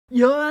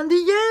You're on the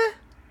air,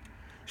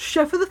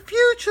 chef of the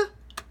future.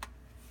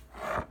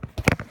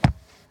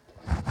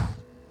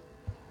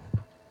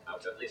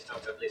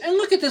 And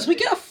look at this, we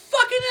get a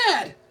fucking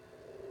ad.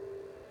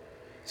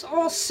 It's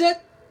all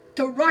set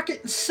to rock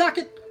it and sock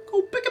it.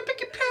 Go pick a pow.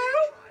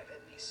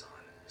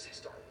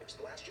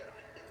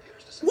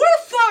 Where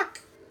the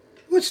fuck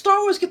would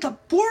Star Wars get the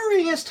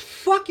boringest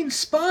fucking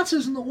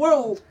sponsors in the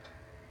world?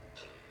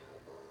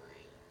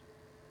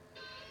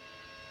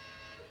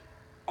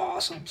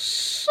 Awesome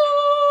sauce.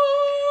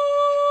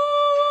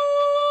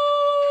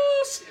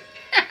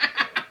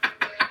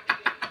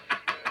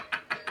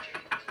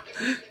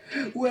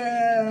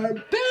 We're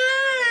back.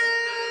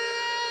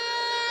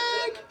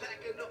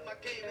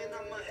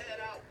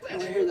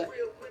 And we hear that.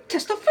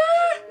 Testify.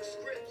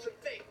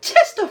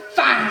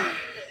 Testify.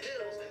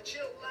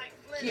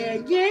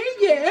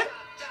 Yeah.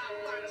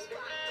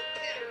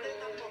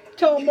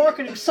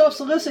 Telemarketing,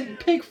 self-soliciting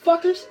pig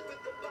fuckers.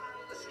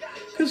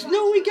 Cause you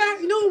know what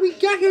we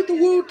got here at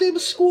the world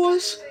famous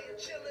scores?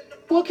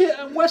 Look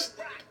at West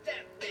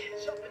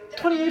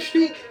 28th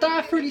Street,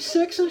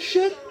 36 and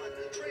shit.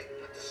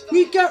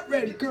 We got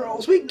red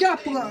girls, we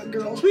got blonde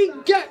girls, we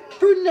got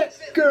brunette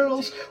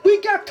girls, we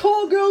got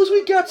tall girls,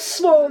 we got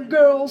small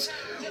girls.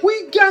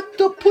 We got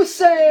the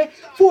pussy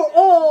for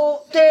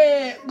all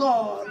day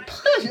long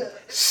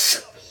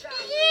pleasures.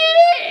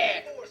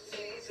 Yeah!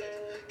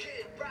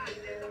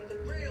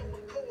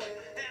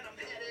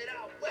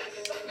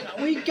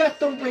 We got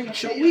the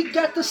Rachel, we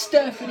got the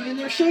Stephanie, and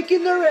they're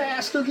shaking their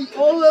ass for the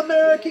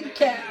all-American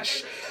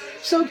cash.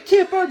 So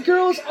tip our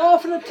girls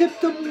often and tip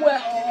them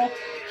well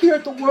here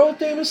at the world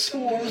famous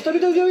scores,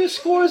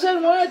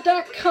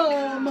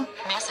 www.scoresny.com.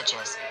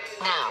 Messages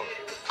now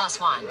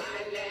 +1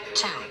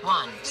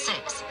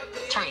 216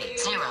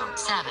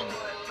 307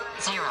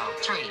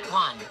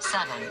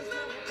 0317.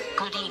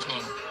 Good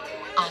evening.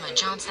 I'm a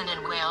Johnson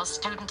and Wales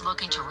student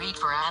looking to read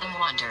for Adam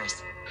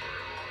Wonders.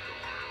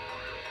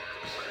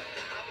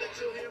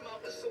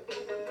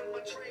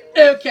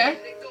 Okay.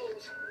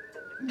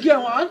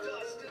 Go on.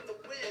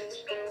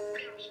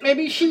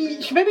 Maybe it's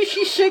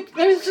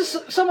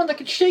just someone that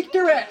can shake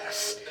their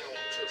ass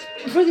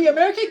for the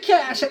American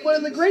cash at one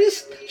of the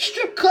greatest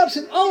strip clubs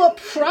in all of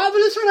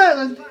Providence, Rhode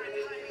Island.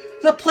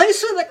 The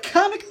place where the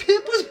comic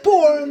pimp was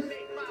born.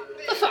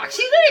 The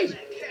Foxy Lady.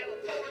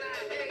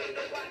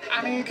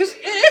 I mean, because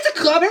it's a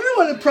club.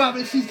 Everyone in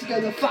Providence needs to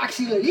go to the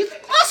Foxy Lady. It's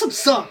awesome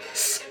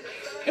sauce.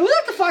 And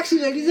without the Foxy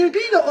Lady, there'd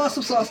be no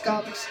Awesome Sauce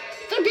comics.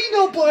 There'd be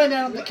no Blind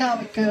Adam the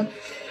Comic Pimp.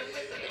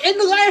 And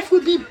the life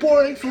would be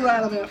boring for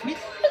Adam Anthony.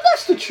 And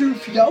that's the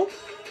truth, yo.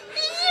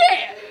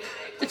 Yeah!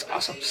 It's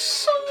awesome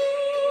sauce.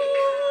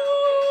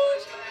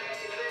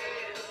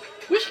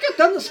 We should get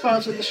them to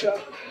sponsor the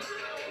show.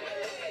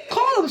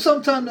 Call them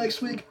sometime next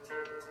week.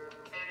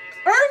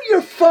 Earn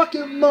your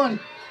fucking money.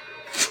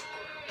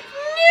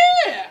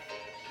 Yeah!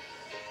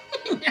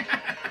 And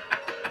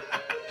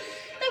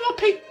we'll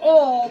paint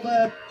all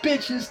the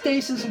bitches'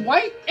 faces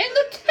white and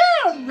the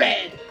town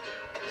red.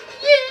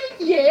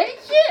 Yeah,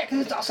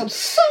 because it's awesome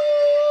sauce.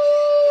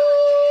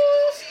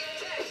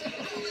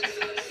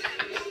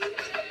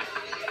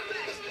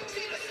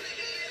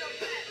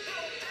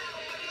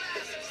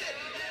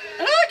 And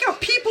I like how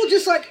people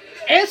just like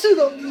answer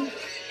a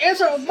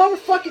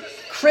motherfucking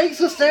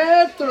Craigslist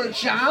ad for a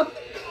job.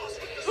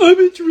 I'm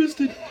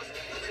interested.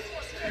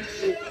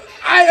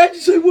 I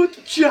want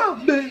the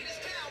job, man.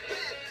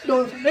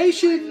 No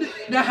information.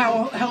 No,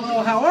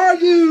 hello, how are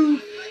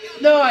you?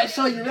 No, I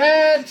saw your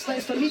ad. It's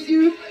nice to meet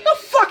you. No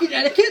fucking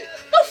etiquette.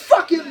 No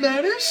fucking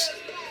manners.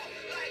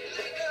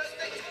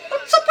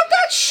 What's up with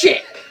that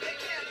shit?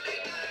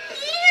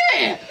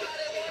 Yeah.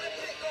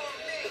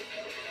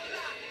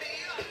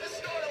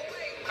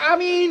 I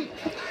mean,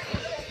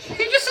 you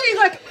just say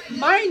like,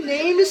 my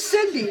name is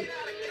Cindy.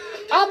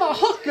 I'm a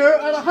hooker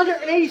on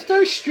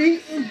 183rd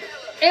Street in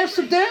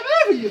Amsterdam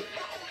Avenue.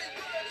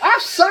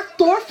 I've sucked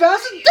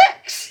 4,000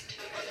 dicks.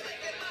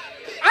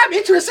 I'm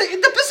interested in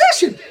the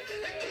position.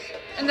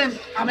 And then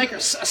I'll make her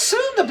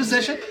assume the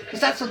position, because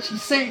that's what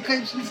she's saying,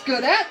 claims she's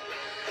good at.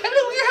 And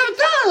then we have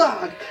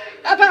dialogue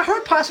about her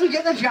possibly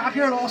getting a job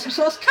here at Awesome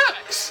Sauce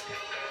Comics.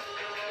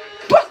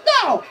 But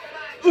no!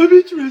 I'm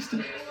interested.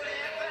 What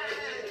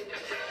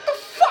the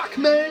fuck,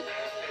 man?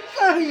 That's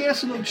not how you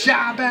answer no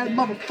job ad,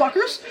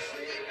 motherfuckers.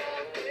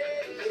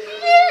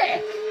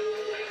 Yeah!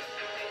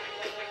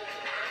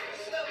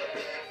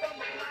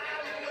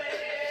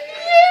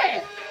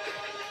 Yeah!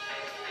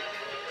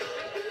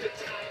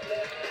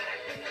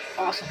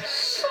 Awesome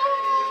sauce.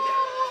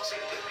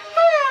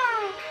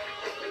 Ah.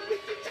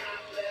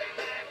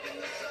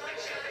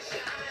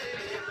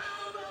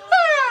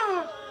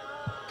 Ah.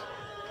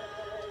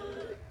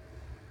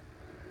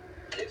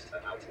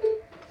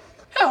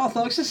 Hello,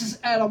 folks. This is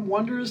Adam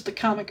Wonders, the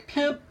comic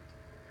pimp.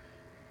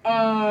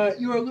 I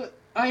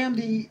am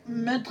the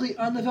mentally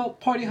undeveloped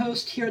party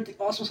host here at the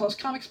Awesome Sauce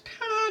Comics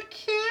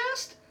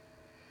podcast.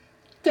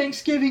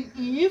 Thanksgiving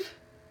Eve.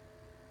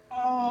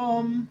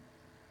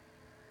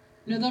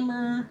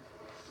 November.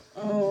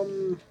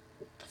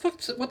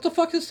 What the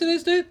fuck is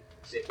today's date?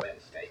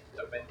 Wednesday,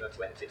 November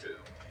 22.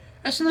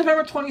 It's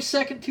November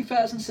 22nd,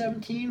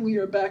 2017. We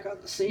are back on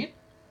the scene.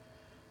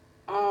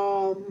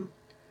 Doing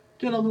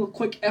a little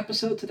quick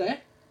episode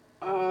today.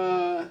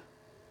 Getting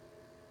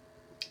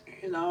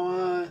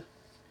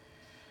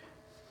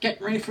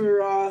ready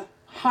for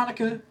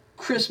Hanukkah,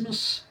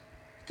 Christmas,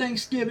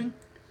 Thanksgiving.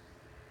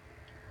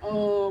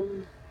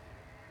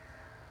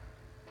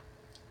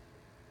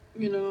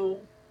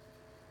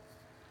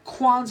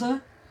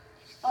 Kwanzaa.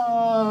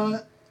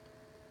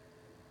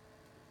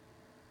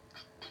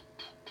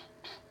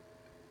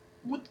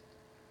 With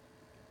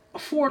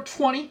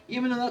 420,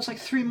 even though that's like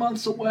 3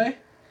 months away.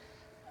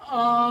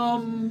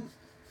 Telling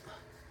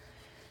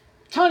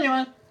you,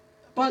 man.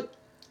 But,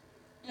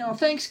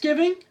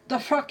 Thanksgiving, the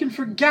fucking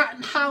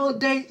forgotten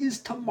holiday, is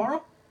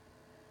tomorrow.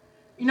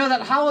 You know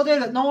that holiday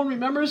that no one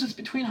remembers? It's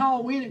between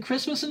Halloween and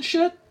Christmas and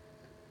shit?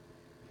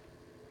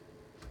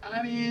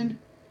 I mean,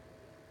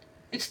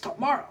 it's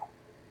tomorrow.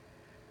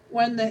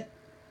 When the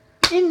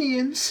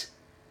Indians,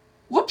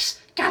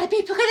 gotta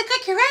be politically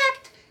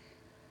correct,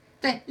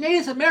 the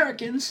Native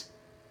Americans,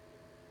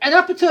 and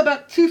up until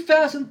about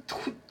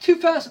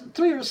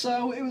 2003 or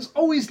so, it was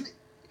always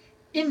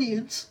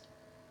Indians.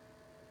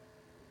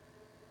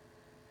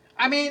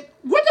 I mean,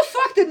 when the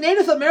fuck did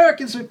Native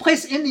Americans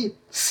replace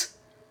Indians?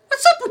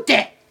 What's up with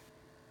that?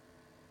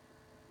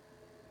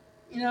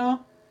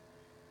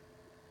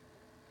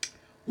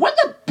 When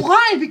did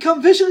blind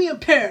become visually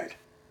impaired?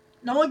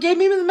 No one gave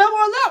me the memo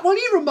on that one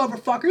either,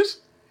 motherfuckers.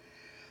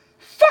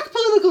 Fuck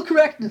political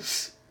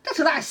correctness. That's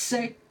what I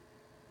say.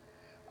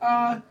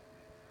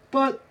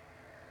 But,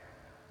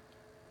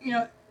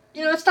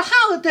 it's the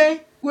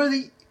holiday where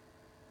the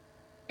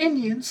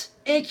Indians,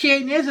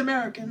 aka Native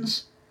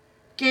Americans,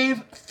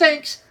 gave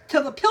thanks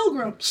to the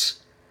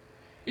Pilgrims,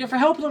 for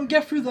helping them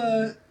get through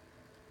or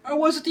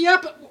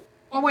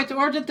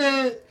did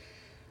the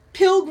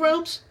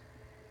Pilgrims,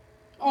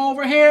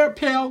 over here,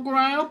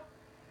 Pilgrim,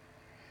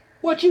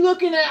 what you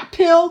looking at,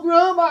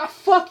 Pilgrim? I'll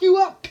fuck you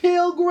up,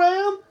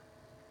 Pilgrim.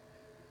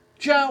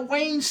 John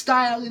Wayne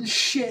style and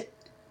shit.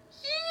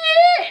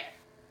 Yeah!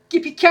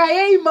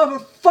 Yippee-ki-yay,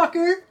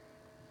 motherfucker!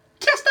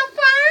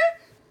 Testify!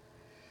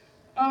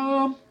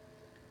 I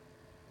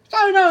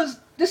don't know,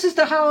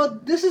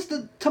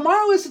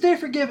 tomorrow is the day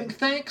for giving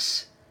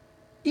thanks,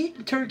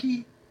 eating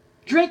turkey,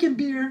 drinking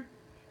beer,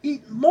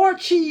 eating more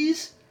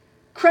cheese,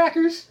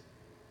 crackers.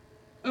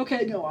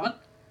 Okay, go on.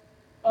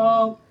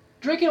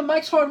 Drinking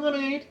Mike's Hard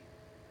Lemonade,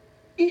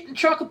 eating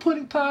chocolate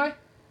pudding pie.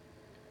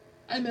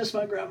 I miss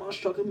my grandma's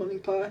chocolate pudding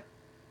pie.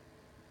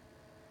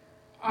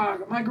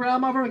 My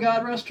grandmother,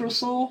 God rest her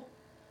soul,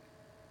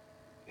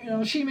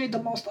 she made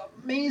the most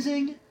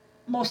amazing,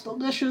 most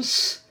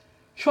delicious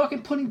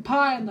chocolate pudding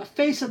pie on the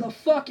face of the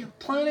fucking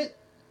planet.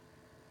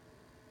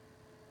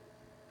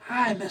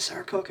 I miss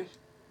her cooking.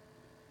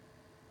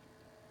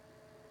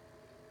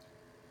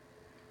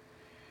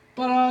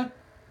 But,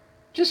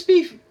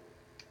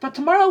 but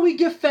tomorrow we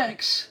give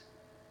thanks.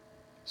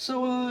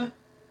 So,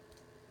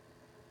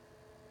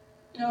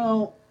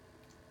 I'm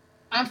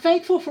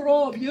thankful for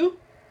all of you.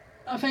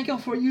 I'm thankful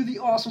for you, the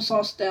Awesome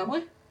Sauce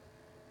family.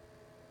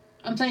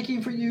 I'm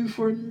thanking for you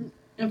for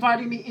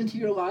inviting me into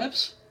your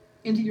lives,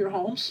 into your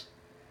homes,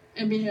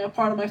 and being a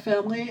part of my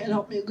family and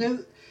help me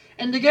live.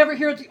 And together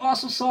here at the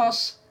Awesome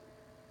Sauce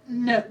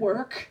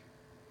Network,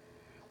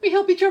 we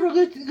help each other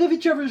live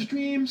each other's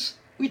dreams.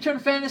 We turn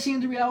fantasy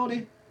into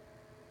reality.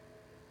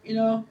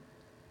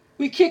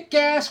 We kick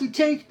gas, we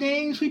take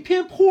names, we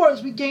pimp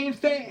whores, we gain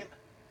fame.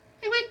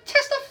 And we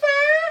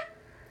testify.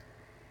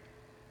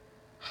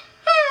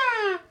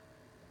 Ha!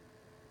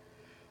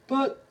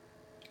 But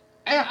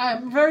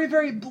I'm very,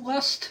 very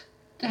blessed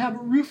to have a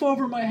roof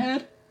over my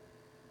head.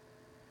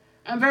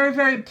 I'm very,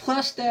 very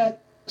blessed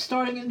that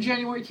starting in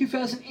January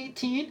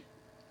 2018,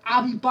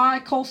 I'll be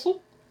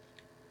bi-coastal.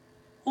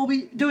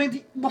 We're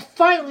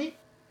finally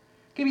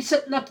going to be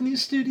setting up the new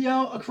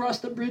studio across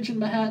the bridge in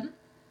Manhattan.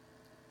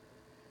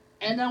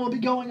 And then we'll be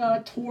going on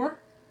a tour,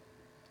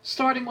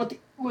 starting with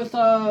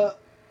the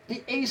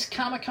Ace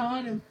Comic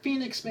Con in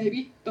Phoenix,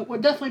 maybe, but we'll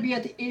definitely be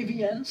at the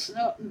AVNs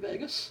out in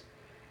Vegas.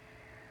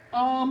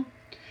 And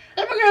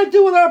we're gonna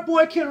do what our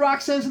boy Kid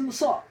Rock says in the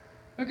song.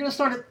 We're gonna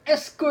start an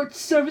escort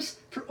service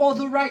for all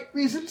the right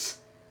reasons.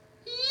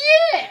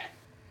 Yeah!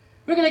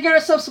 We're gonna get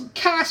ourselves some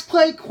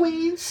cosplay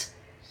queens.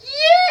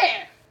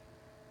 Yeah!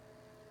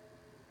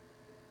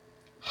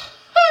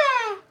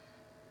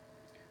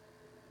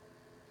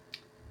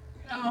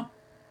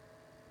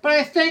 But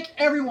I thank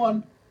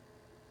everyone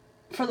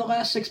for the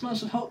last 6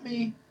 months who helped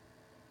me,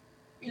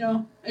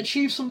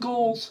 achieve some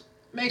goals,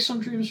 make some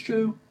dreams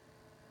true.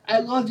 I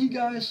love you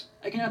guys.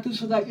 I cannot do this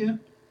without you.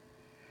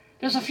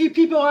 There's a few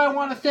people I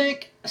want to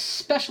thank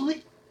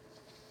especially.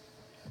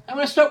 I'm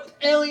going to start with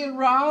Alien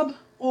Rob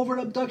over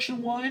at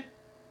Abduction Wine.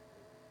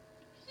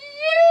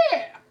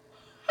 Yeah!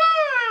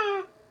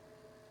 Ha!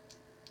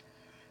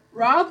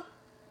 Rob,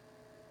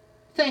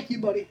 thank you,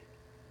 buddy.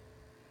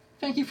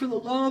 Thank you for the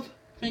love.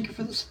 Thank you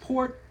for the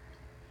support.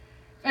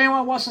 If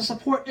anyone wants to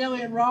support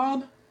Alien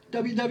Rob,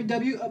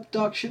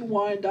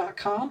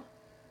 www.abductionwine.com.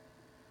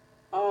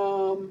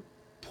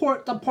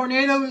 The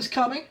Tornado is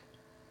coming.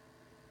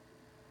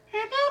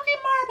 And Milky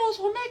Marbles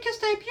will make his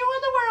debut in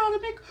the world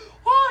and make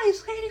all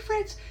his lady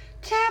friends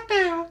tap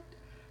out.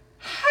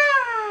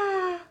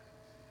 Ha!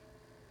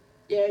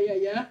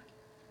 Yeah.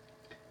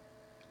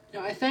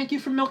 Now, I thank you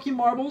for Milky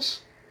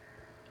Marbles.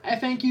 I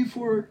thank you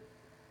for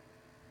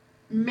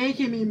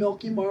making me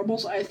Milky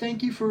Marbles. I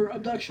thank you for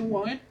Abduction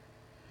Wine.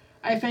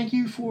 I thank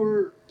you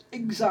for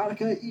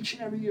Exotica each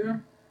and every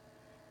year.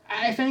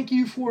 I thank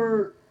you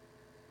for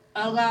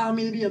allowing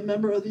me to be a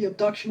member of the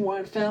Abduction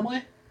Wine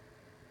family.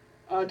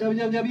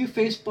 www,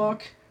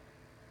 Facebook,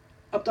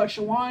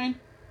 Abduction Wine,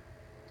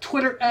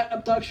 Twitter at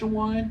Abduction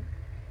Wine,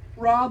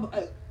 Rob,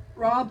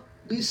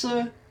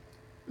 Lisa,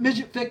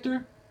 Midget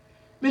Victor.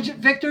 Midget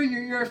Victor,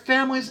 your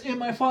family's in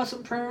my thoughts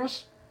and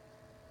prayers.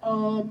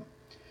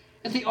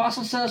 If the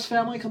Awesome Sauce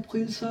family could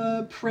please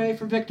pray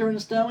for Victor and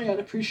his family, I'd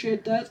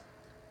appreciate that.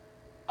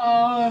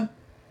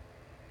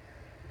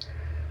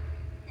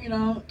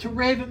 To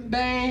Raven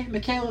Bay,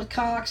 Michaela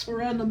Cox,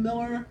 Miranda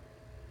Miller,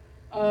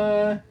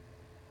 Harley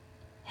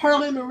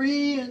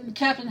Marie, and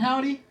Captain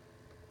Howdy.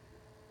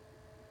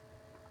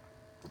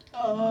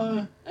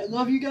 I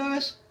love you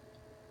guys.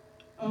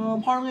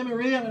 Harley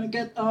Marie, I'm gonna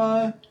get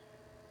that,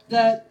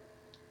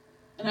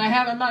 and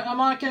I'm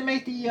not gonna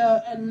make the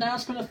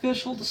announcement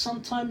official to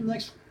sometime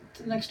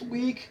next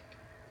week.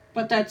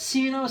 But that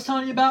scene I was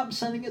telling you about, I'm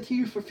sending it to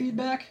you for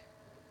feedback.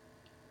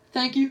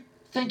 Thank you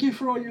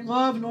for all your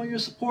love and all your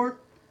support.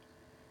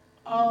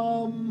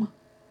 To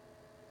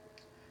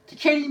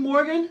Katie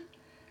Morgan,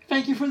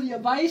 thank you for the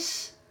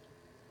advice.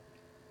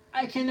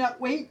 I cannot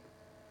wait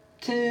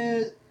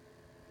to,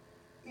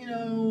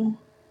 to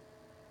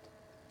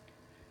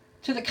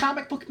the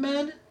comic book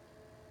men,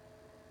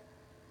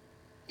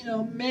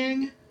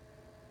 Ming,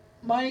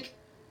 Mike,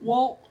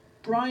 Walt,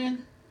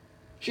 Brian,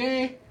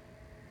 Jay,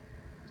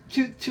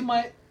 to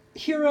my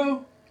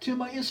hero, to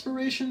my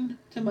inspiration,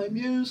 to my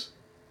muse,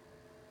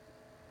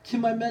 to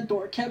my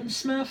mentor, Kevin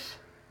Smith,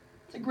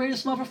 the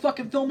greatest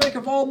motherfucking filmmaker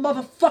of all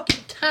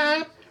motherfucking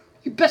time.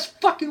 You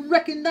best fucking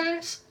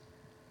recognize.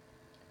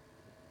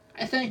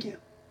 I thank you.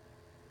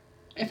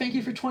 I thank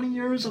you for 20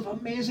 years of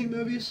amazing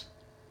movies.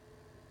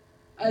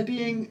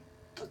 Being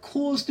the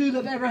coolest dude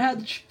I've ever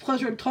had the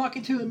pleasure of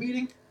talking to and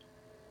meeting.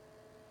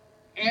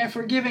 And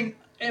for giving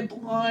a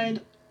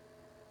blind,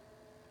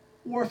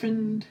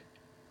 orphaned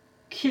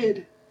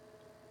kid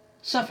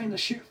something to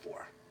shoot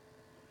for.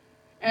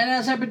 And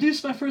as I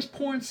produce my first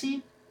porn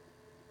scene,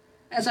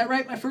 as I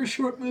write my first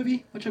short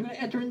movie, which I'm going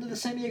to enter into the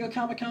San Diego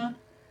Comic-Con,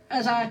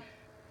 as I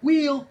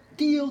wheel,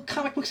 deal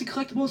comic books and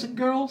collectibles and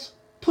girls,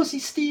 pussy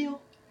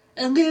steal,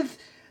 and live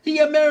the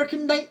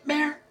American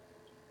nightmare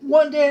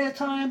one day at a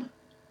time,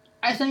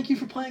 I thank you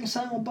for playing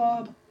Silent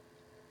Bob.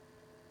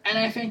 And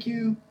I thank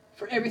you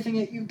for everything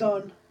that you've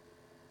done,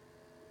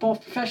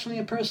 both professionally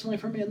and personally,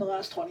 for me in the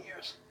last 20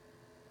 years.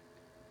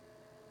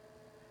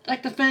 I'd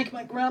like to thank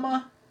my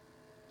grandma,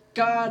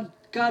 God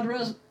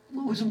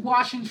who's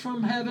watching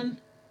from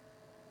heaven.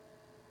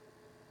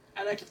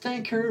 I'd like to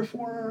thank her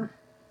for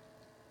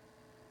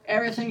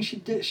everything she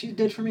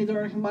did for me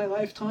during my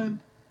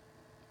lifetime.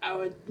 I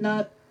would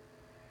not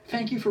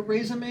thank you for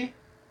raising me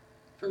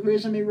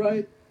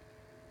right.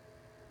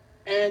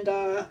 And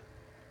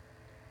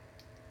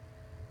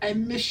I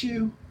miss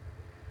you.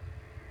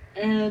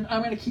 And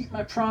I'm going to keep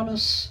my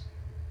promise.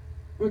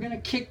 We're going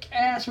to kick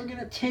ass. We're going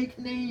to take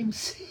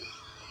names.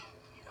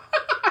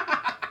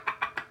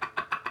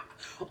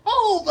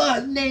 All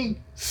the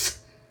names.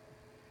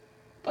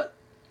 But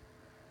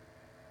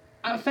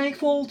I'm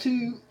thankful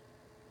to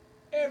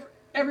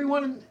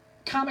everyone in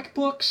comic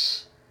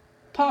books,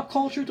 pop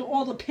culture, to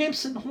all the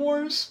pimps and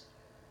whores.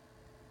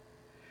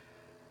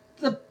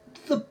 The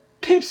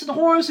pimps and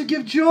whores who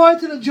give joy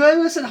to the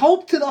joyless and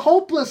hope to the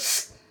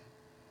hopeless.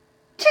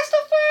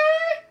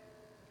 Testify!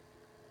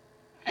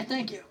 I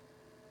thank you.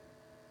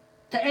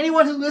 To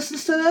anyone who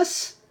listens to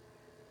this,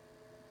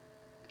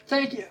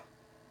 thank you.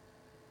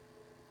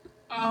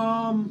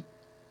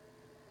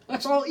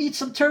 Let's all eat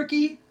some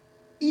turkey,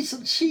 eat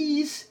some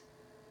cheese,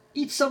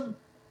 eat some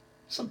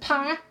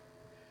pie.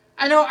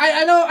 I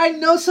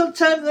know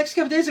sometime in the next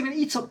couple of days I'm going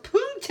to eat some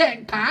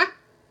poontang pie.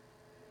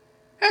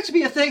 That should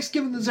be a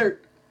Thanksgiving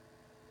dessert.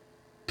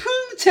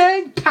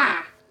 Poontang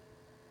pie.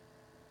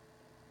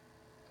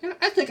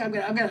 I think I'm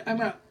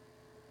gonna.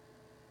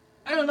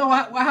 I don't know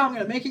how I'm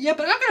gonna make it yet,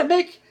 but I'm gonna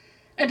make.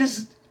 And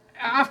this,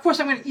 of course,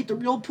 I'm gonna eat the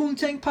real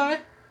poontang pie,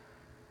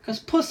 because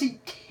pussy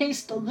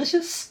tastes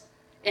delicious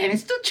and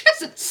it's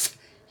nutritious.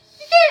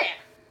 Yeah.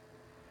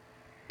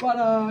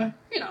 But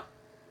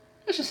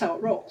that's just how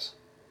it rolls.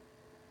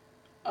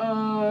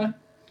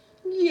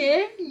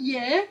 Yeah.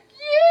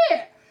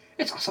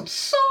 It's awesome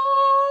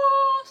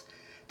sauce.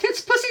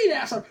 Tits, pussy,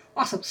 that's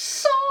awesome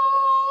sauce.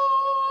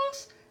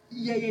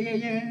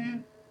 Yeah.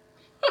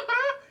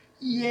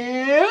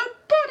 Yeah,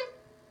 buddy.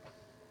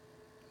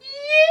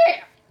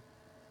 Yeah.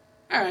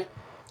 Alright.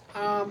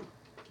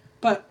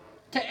 But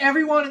to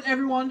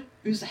everyone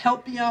who's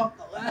helped me out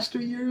the last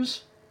 3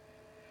 years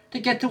to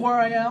get to where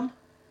I am,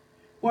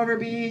 whether it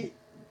be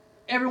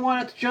everyone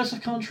at the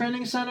Joseph Cohn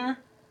Training Center,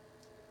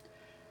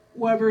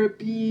 whether it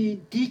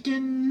be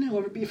Deacon,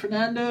 whether it be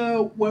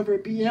Fernando, whether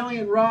it be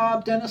Alien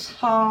Rob, Dennis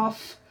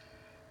Hoff,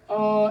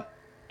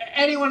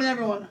 anyone and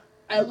everyone.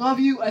 I love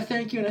you, I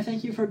thank you, and I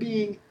thank you for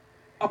being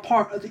a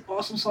part of the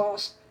Awesome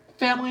Sauce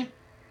family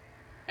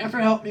and for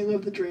helping me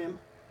live the dream.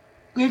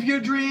 Live your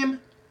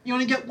dream. You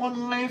only get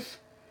one life.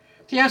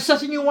 If you have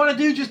something you want to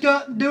do, just go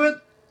out and do it.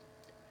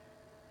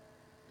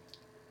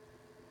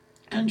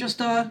 And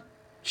just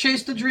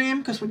chase the dream,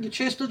 because when you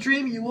chase the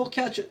dream, you will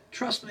catch it.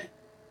 Trust me.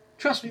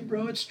 Trust me,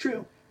 bro. It's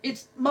true.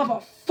 It's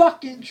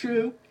motherfucking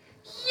true.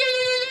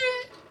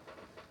 Yeah!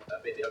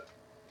 A video.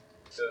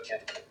 Search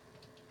it.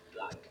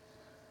 Blank.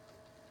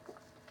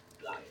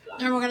 Blank.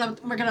 And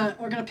we're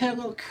gonna play a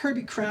little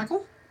Kirby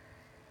Crackle.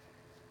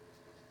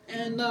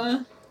 And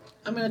I'm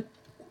gonna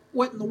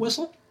wet in the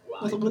whistle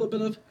with a little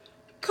bit of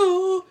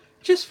Coke,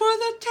 just for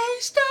the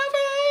taste of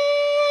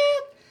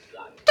it.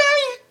 Blank.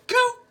 Diet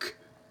Coke.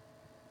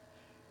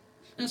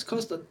 That's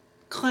cause the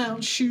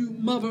clown shoe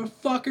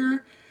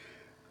motherfucker.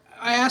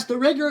 I asked a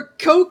regular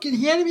Coke and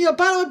he handed me a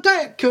bottle of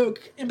Diet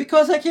Coke. And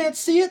because I can't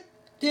see it,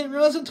 didn't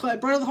realize it until I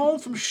brought it home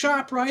from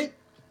ShopRite.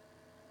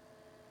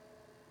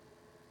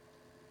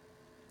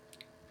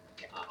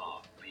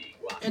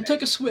 And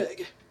took a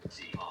swig.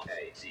 C-R-A-C-K-E-L.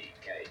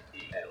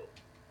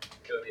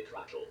 Kirby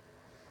Crackle.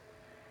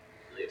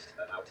 List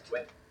about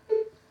 20.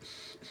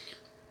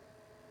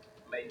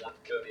 Mainland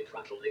Kirby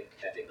Crackle link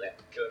heading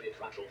left. Kirby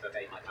Crackle for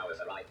pay my powers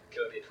are right.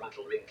 Kirby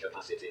Crackle ring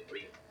capacity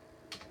green.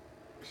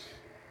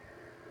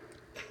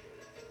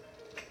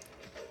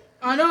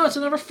 I know, it's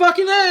another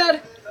fucking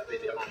ad! A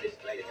video man is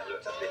playing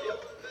alert of video.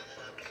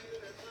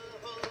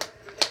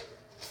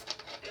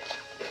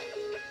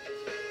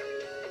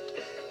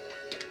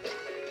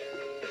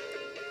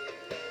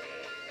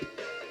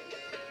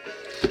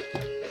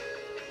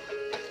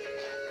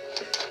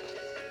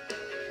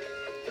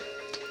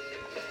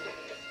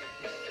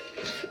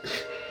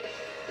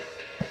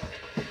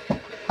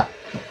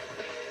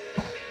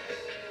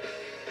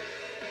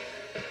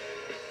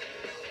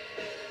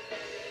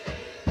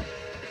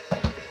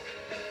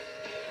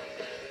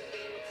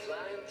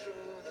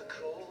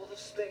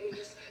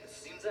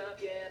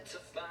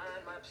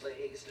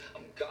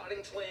 I'm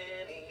guarding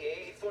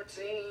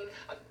 2814.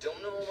 I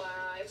don't know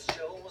why it's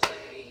chosen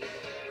me.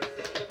 From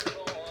the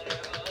corner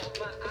of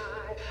my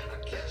eye, I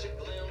catch a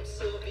glimpse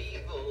of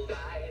evil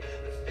light.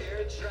 The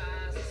fear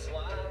tries to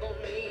swallow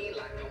me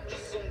like I'm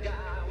just some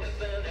guy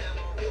with an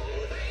emerald.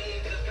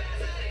 Ring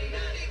capacity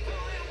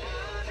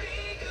 90.1.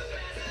 Ring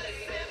capacity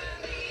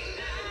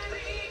 79.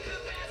 Ring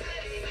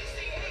capacity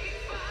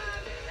 68.5.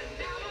 And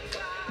now I'm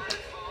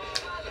fighting for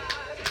my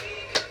life.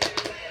 Ring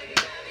capacity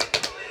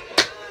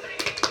 90.1.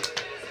 Ring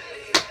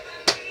capacity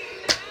 79.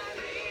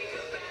 Ring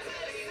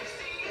capacity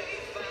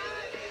 68.5.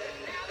 And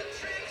now the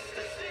trick's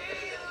to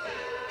stay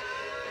alive.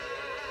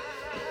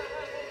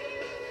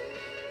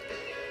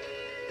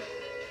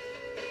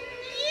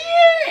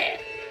 Yeah!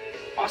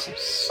 Awesome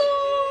sauce!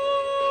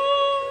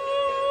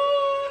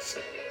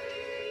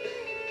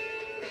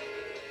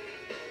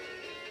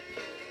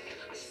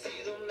 I see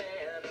the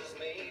man who's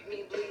made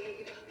me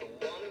bleed, the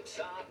one who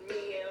taught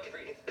me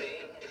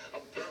everything. A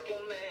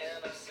purple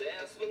man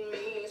obsessed with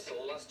me, so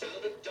lost to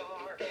the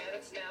dark and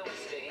it's now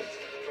extinct.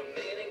 From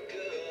any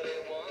good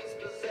it once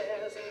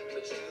possessed,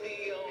 pledged to the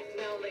oath,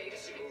 now laid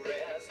to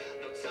rest.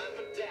 No time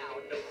for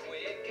doubt, no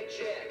quick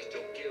eject,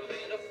 don't give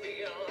in to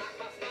fear like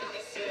my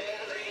father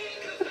said.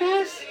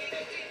 Best.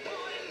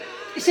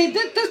 You see,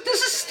 this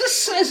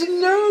is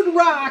nerd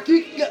rock.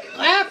 You can get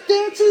lap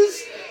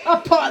dances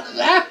upon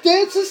lap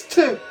dances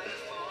too.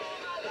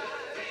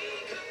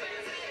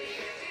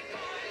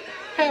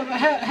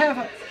 Have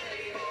a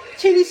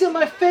titties in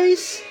my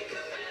face,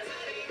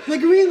 the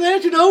Green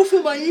Lantern oath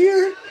in my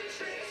ear,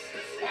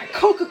 a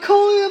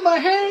Coca-Cola in my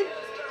hand.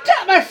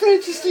 That, my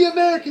friends, is the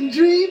American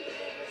dream.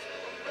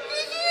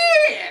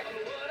 Yeah.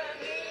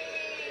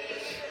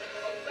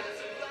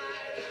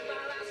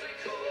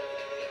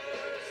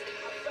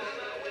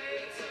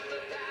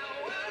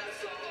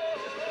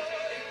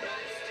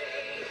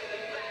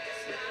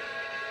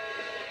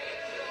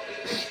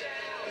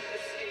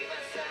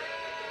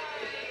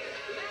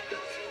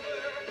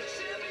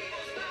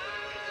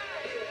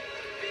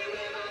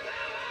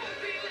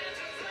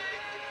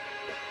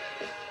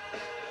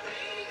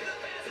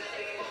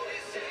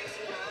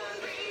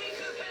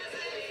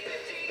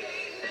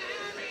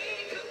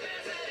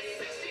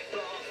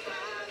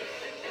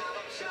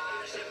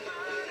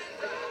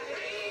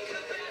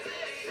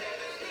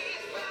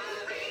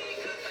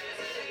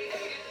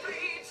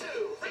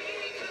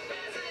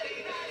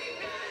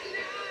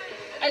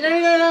 At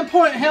 99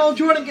 point, Hal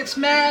Jordan gets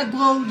mad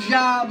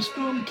blowjobs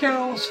from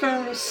Carol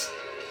Ferris.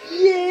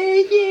 Yeah,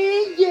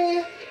 yeah,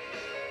 yeah.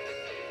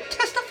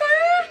 Testify!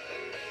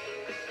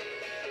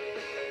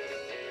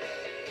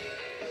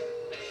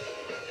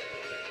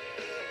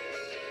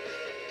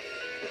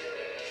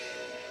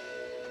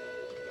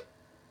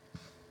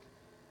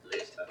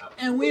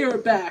 And we are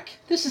back.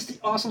 This is the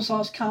Awesome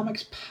Sauce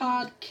Comics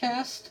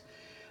podcast.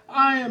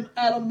 I am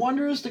Adam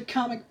Wonders, the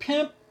comic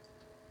pimp.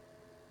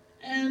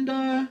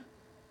 And,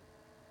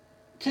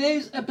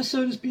 Today's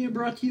episode is being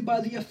brought to you by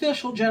the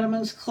official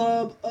Gentlemen's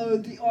Club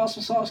of the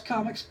Awesome Sauce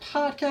Comics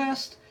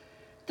podcast.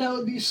 That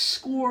would be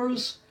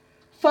Scores,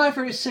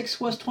 536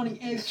 West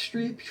 28th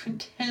Street between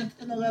 10th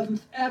and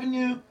 11th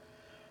Avenue.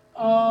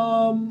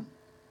 I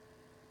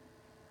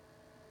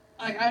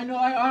know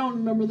I don't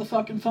remember the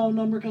fucking phone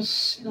number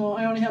because, you know,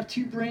 I only have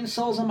 2 brain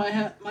cells on my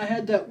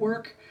head that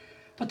work.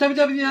 But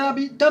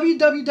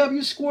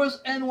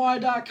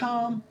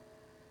www.scoresny.com.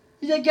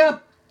 They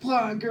got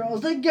blonde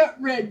girls, they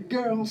got red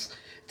girls,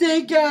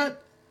 they got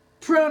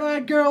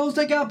brown-eyed girls,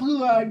 they got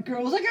blue-eyed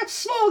girls, they got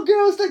small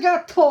girls, they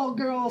got tall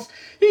girls.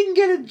 You can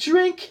get a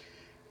drink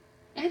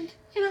and,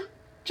 you know,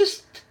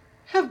 just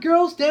have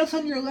girls dance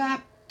on your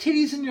lap,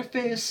 titties in your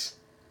face.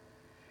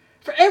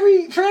 For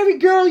every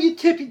girl you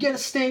tip, you get a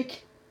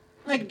steak.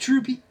 Like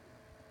Droopy.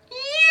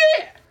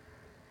 Yeah!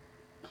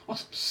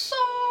 Awesome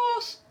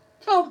sauce.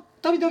 Tell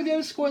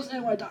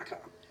www.scoresny.com.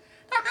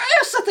 Now,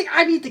 there's something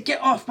I need to get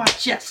off my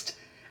chest.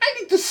 I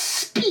need to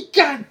speak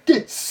on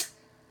this.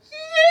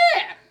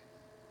 Yeah!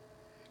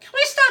 Can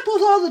we stop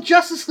with all the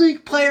Justice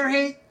League player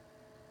hate?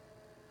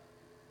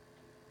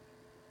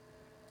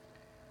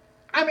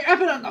 I mean, I've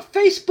been on the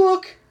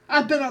Facebook.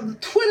 I've been on the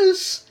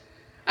Twitters.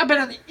 I've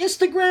been on the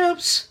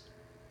Instagrams.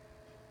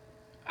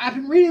 I've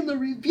been reading the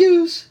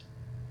reviews.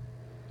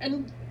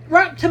 And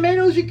Rotten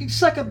Tomatoes, you can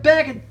suck a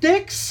bag of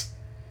dicks.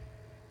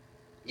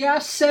 Yeah, I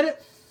said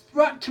it.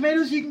 Rotten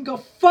Tomatoes, you can go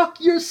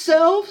fuck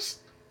yourselves.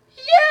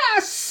 Yeah, I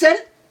said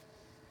it.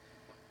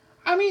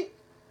 I mean,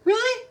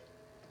 really?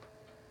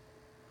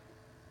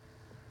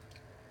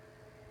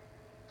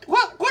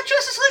 What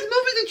Justice League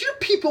movie did you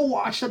people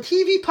watch? The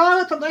TV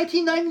pilot from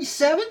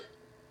 1997?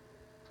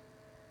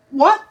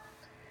 What?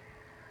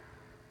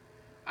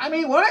 I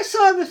mean, what I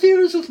saw in the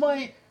theaters with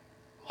my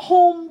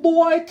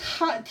homeboy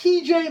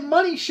TJ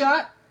Money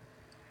Shot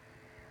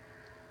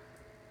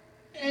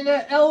and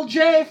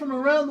LJ from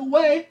around the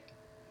way,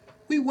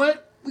 we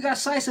got a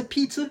slice of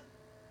pizza.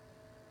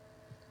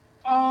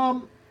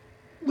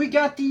 We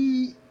got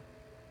the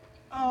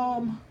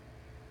I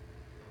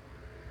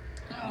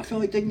don't feel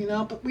like digging it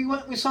out, but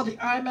we saw the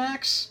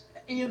IMAX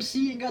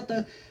AMC and got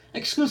the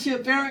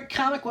exclusive variant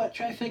comic,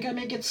 which I think I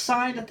may get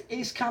signed at the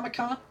Ace Comic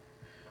Con.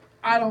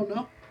 I don't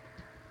know.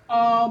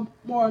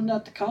 More on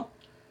that to come.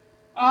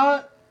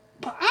 But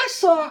I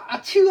saw a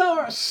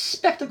 2-hour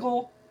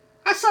spectacle.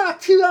 I saw a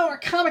 2-hour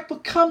comic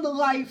book come to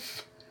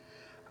life.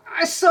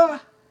 I saw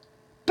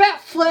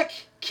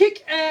Batfleck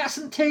kick ass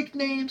and take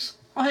names.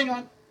 Oh, hang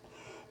on.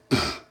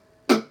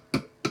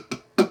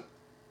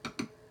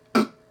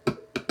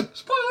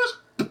 Spoilers!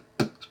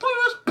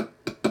 Spoilers!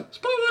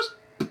 Spoilers!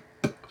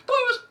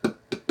 Spoilers!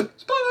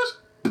 Spoilers!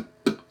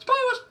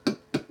 Spoilers!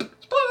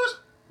 Spoilers!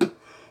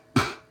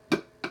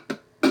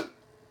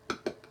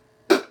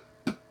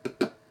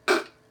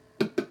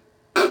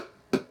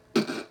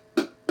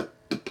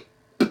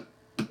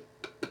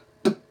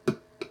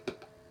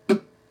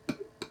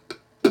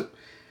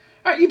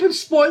 Alright, you've been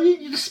spoiled.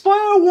 The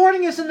spoiler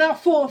warning is in now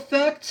full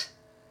effect.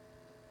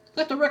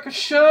 Let the record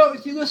show,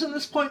 if you listen to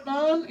this point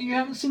on and you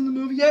haven't seen the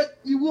movie yet,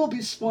 you will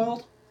be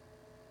spoiled.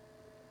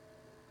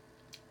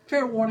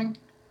 Fair warning.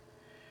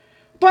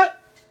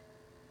 But,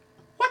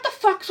 what the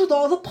fuck's with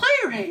all the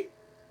player hate?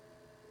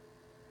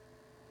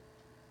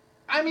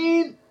 I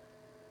mean,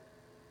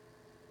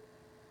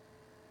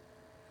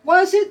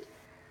 was it,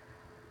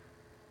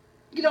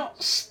 you know,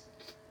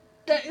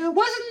 it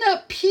wasn't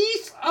that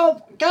piece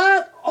of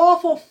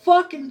god-awful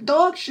fucking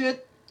dog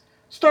shit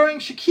starring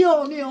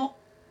Shaquille O'Neal.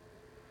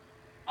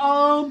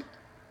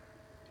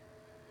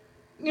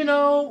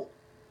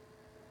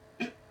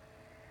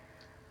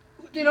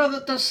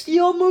 The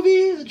Steel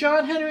movie, the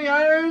John Henry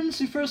Irons,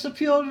 who first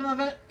appeared in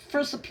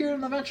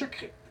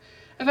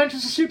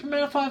Adventures of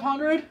Superman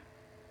 500.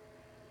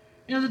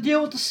 You know, the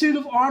deal with the suit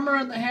of armor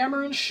and the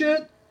hammer and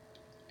shit.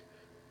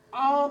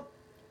 It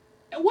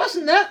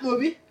wasn't that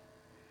movie.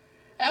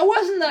 It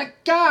wasn't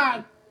that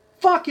god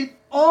fucking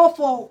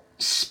awful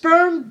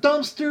sperm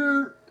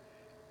dumpster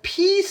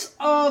piece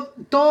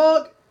of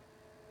dog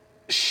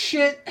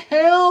shit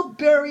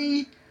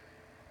Hailberry.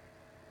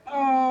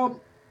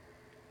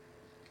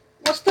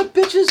 What's the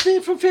bitch's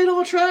name from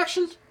Fatal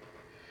Attraction?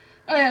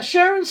 Oh yeah,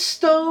 Sharon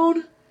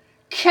Stone,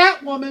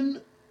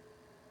 Catwoman.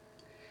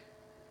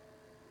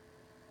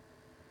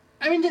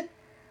 I mean,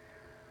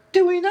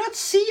 do we not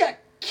see a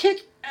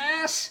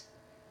kick-ass?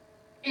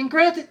 And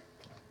granted,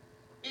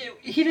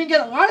 he didn't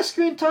get a lot of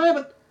screen time,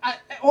 but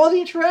all the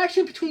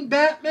interaction between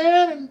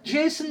Batman and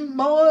Jason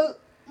Momoa's,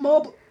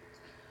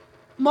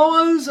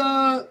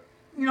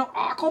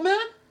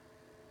 Aquaman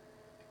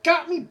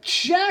got me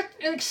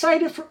jacked and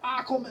excited for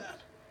Aquaman.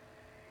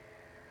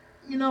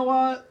 You know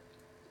what?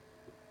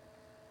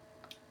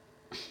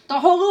 The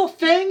whole little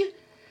thing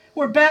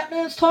where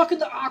Batman's talking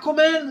to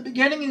Aquaman in the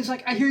beginning and he's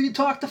like, I hear you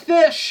talk to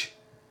fish.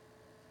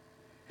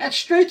 That's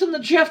straight from the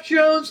Jeff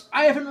Jones,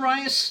 Ivan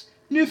Rice,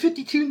 New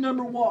 52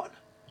 #1.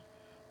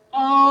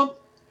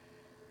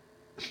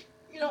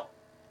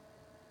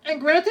 And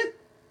granted,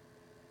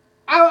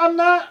 I'm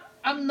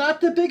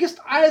not the biggest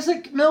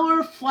Isaac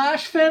Miller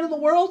Flash fan in the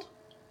world.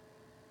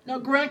 Now,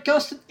 Grant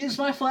Gustin is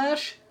my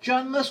Flash.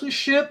 John Leslie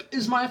Shipp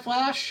is my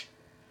Flash.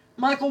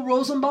 Michael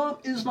Rosenbaum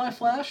is my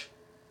Flash.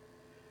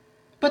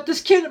 But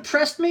this kid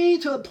impressed me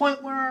to the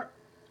point where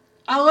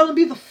I let him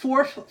be the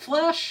fourth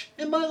Flash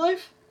in my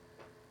life.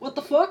 What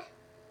the fuck?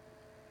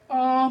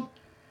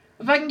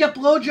 If I can get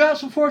blowjobs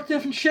from 4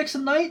 different chicks a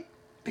night,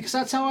 because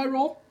that's how I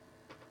roll,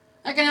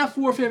 I can have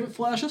 4 favorite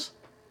Flashes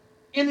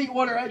in the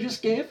order I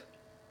just gave.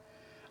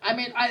 I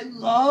mean, I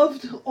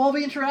loved all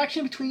the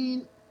interaction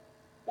between,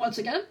 once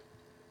again,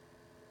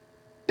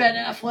 Ben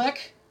Affleck.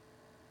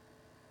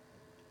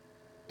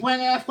 Ben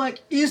Affleck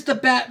is the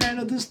Batman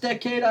of this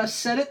decade. I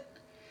said it.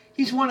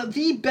 He's one of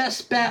the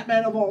best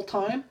Batman of all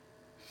time.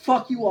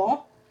 Fuck you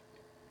all.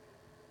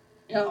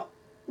 You know,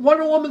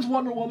 Wonder Woman's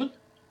Wonder Woman.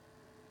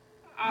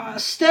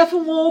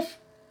 Steppenwolf.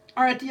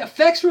 Alright, the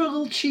effects were a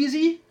little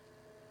cheesy.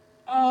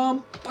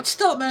 But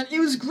still, man, it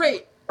was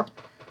great.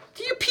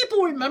 Do you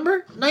people remember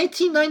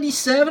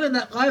 1997 and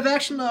that live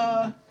action,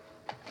 the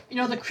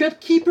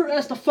Crypt Keeper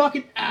as the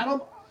fucking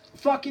Atom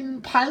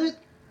fucking pilot?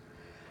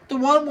 The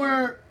one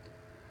where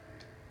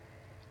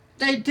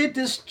they did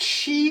this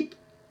cheap,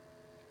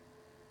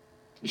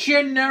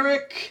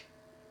 generic,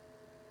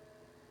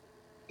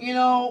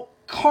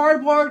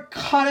 cardboard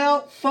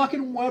cutout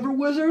fucking weather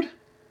wizard.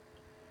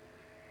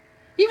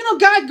 Even though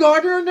Guy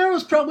Gardner in there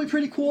was probably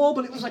pretty cool,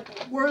 but it was like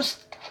the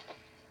worst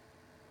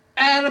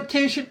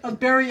adaptation of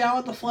Barry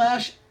Allen the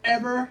Flash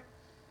ever.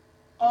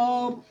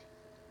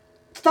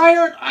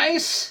 Fire and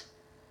Ice.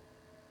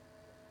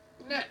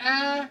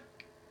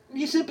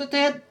 Decent, but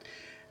they had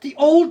the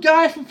old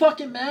guy from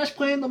fucking MASH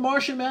playing the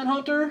Martian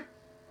Manhunter.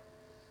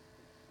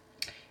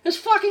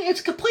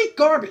 It's complete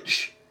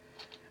garbage.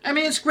 I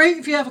mean, it's great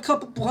if you have a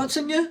couple blunts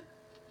in you.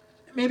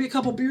 Maybe a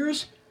couple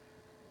beers.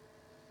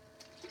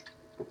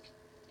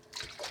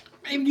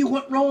 Maybe you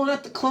went rolling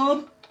at the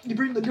club. You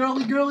bring the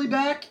girly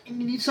back,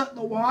 and you need something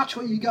to watch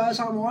while you guys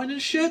online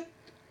and shit.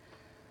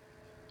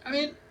 I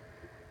mean,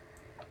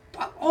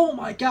 oh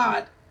my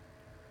god.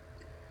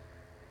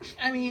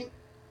 I mean,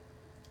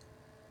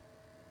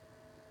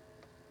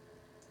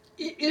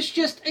 it's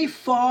just a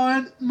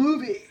fun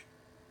movie.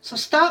 So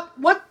stop,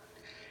 what?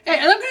 Hey,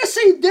 and I'm gonna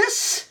say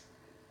this.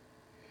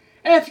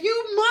 If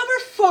you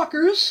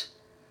motherfuckers,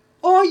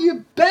 all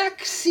you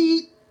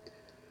backseat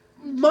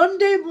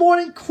Monday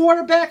morning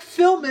quarterback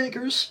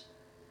filmmakers,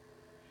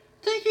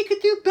 think you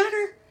could do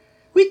better?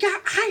 We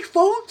got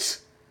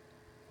iPhones.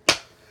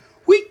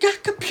 We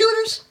got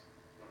computers.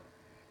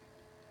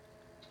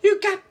 You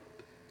got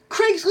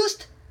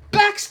Craigslist,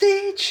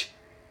 Backstage.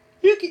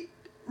 You can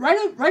write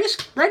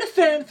a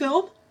fan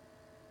film.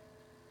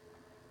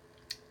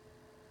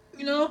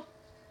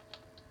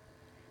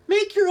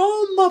 Make your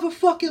own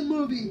motherfucking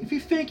movie if you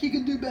think you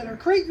can do better.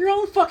 Create your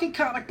own fucking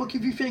comic book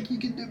if you think you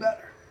can do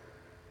better.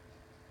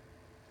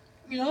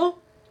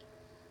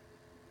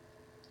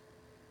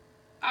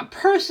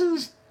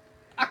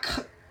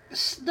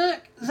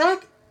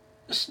 Zack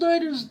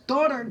Snyder's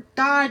daughter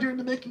died during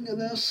the making of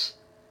this.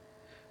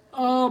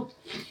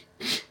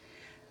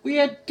 We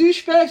had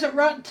douchebags at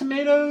Rotten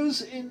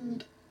Tomatoes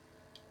and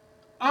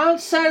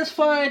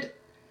unsatisfied,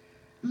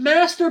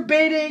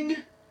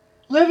 masturbating,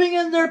 living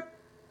in their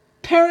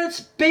parents'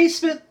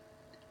 basement,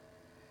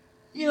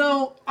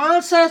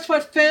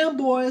 unsatisfied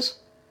fanboys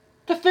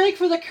to thank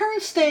for the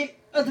current state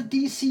of the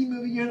DC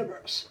movie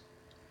universe.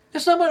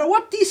 Because no matter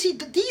what DC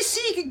could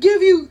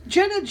give you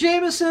Jenna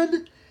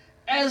Jameson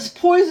as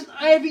Poison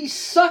Ivy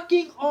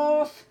sucking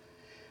off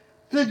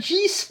the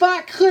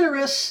G-spot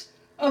clitoris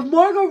of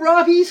Margot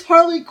Robbie's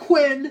Harley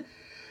Quinn.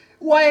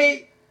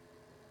 Why?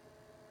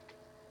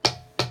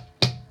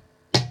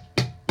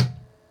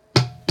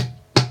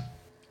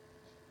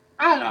 I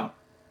don't know.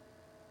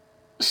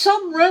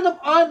 Some random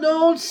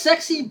unknown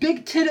sexy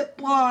big-titted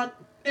blonde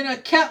in a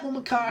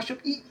Catwoman costume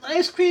eating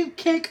ice cream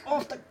cake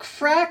off the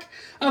crack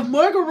of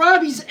Margot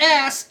Robbie's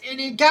ass in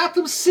a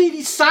Gotham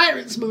City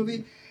Sirens movie,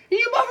 and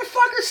you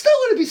motherfuckers still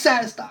wouldn't be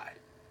satisfied.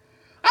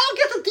 I don't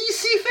get the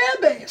DC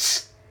fan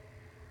base.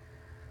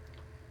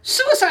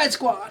 Suicide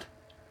Squad.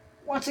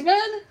 Once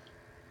again,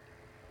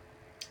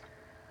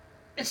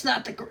 it's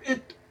not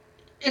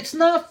it's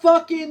not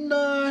fucking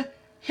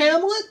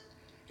Hamlet.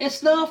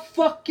 It's not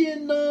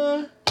fucking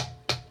what's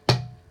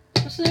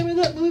the name of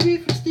that movie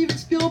from Steven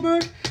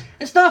Spielberg?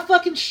 It's not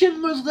fucking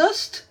Schindler's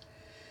List.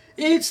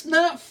 It's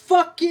not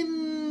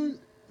fucking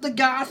The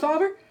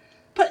Godfather.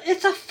 But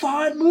it's a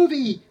fun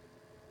movie.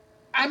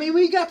 I mean,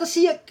 we got to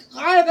see a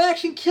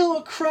live-action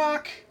Killer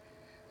Croc.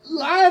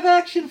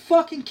 Live-action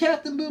fucking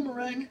Captain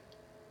Boomerang.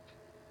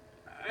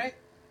 Alright.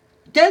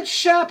 Dead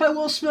Shot by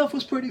Will Smith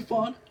was pretty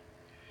fun.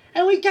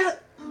 And we got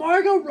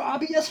Margot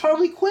Robbie as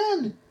Harley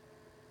Quinn.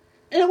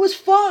 And it was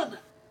fun.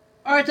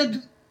 Alright,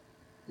 the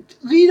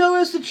Leto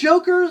as the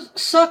Joker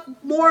suck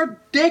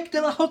more dick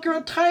than a hooker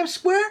in Times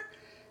Square?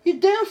 You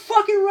damn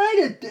fucking right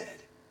it did.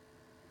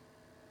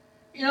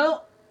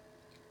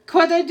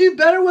 Could they do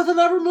better with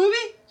another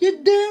movie?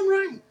 You're damn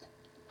right.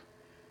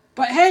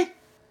 But hey,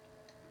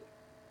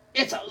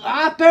 it's a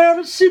lot better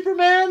than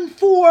Superman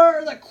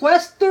 4, The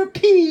Quest for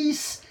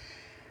Peace.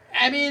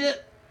 I mean,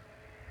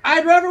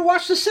 I'd rather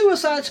watch the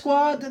Suicide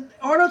Squad than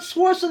Arnold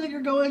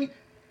Schwarzenegger going,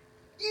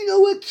 you know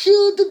what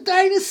killed the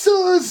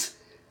dinosaurs?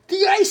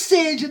 The Ice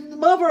Age and the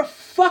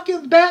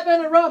motherfucking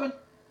Batman and Robin.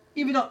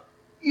 Even though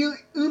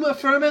Uma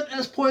Thurman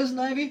as Poison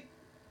Ivy.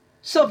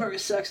 So very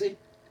sexy.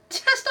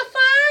 Testify?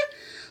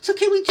 So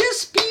can we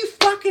just be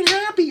fucking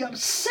happy? I'm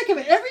sick of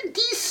it. Every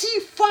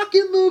DC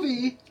fucking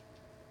movie.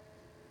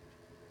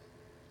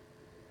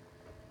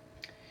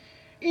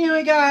 You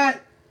know,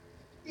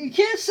 you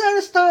can't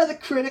satisfy the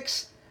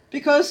critics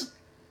because,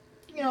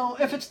 you know,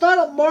 if it's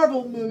not a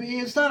Marvel movie,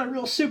 it's not a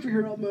real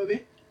superhero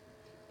movie.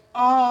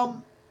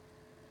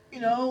 You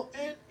know,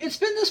 it's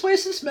been this way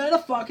since Man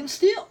of fucking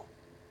Steel.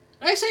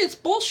 I say it's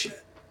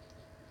bullshit.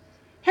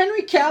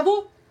 Henry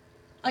Cavill,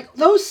 like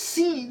those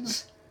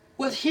scenes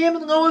with him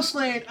and Lois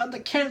Lane on the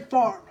Kent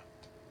farm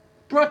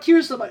brought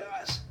tears to my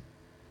eyes.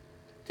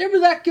 They were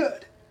that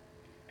good.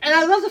 And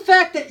I love the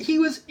fact that he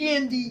was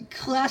in the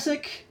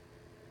classic,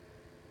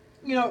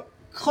 you know,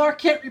 Clark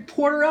Kent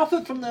reporter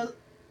outfit from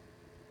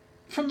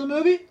the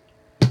movie.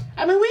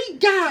 I mean, we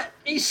got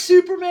a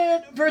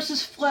Superman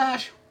versus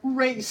Flash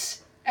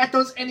race at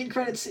those ending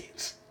credit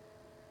scenes.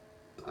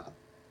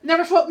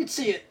 Never thought we'd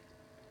see it.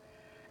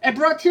 It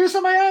brought tears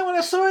to my eye when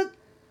I saw it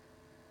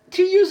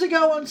 2 years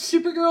ago on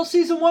Supergirl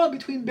Season 1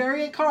 between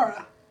Barry and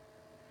Kara.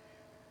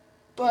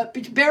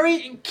 But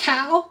Barry and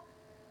Cal,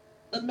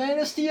 the Man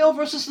of Steel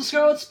versus the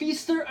Scarlet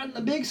Speedster on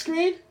the big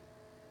screen,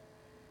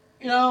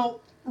 you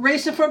know,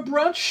 racing for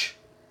brunch.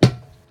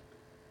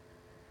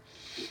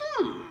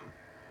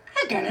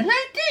 I got an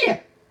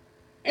idea.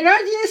 An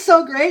idea is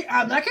so great,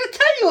 I'm not going to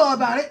tell you all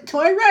about it until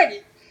I write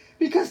it.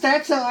 Because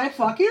that's how I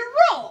fucking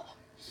roll.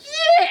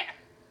 Yeah!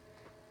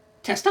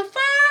 Testify?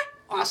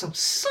 Awesome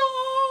sauce!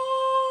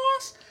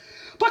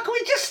 But can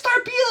we just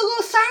start being a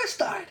little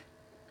satisfied?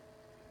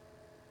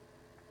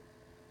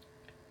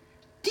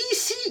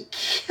 DC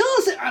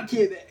kills it on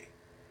TV.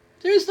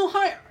 There is no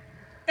higher.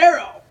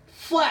 Arrow,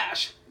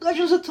 Flash,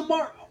 Legends of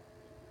Tomorrow,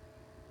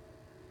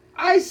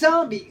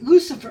 iZombie,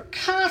 Lucifer,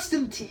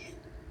 Constantine,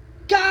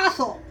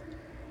 Gotham.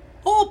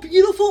 All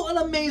beautiful and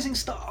amazing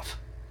stuff.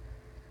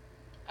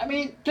 I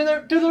mean, do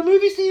their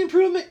movies need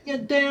improvement? You're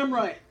damn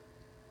right.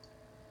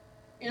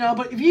 You know,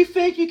 but if you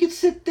think you can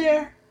sit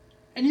there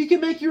and you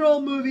can make your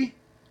own movie,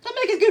 then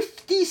make a good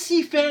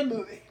DC fan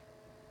movie.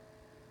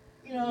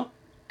 You know,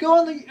 go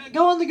on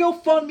the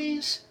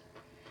GoFundMes,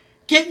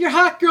 get your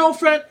hot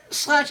girlfriend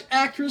 /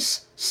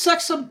 actress,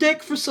 suck some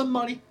dick for some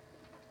money.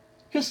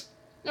 Because,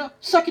 you know,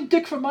 sucking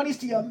dick for money is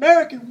the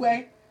American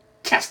way.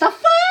 Testify?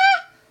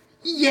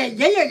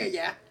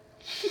 Yeah.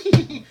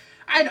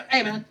 I know,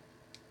 hey man.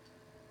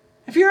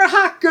 If you're a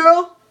hot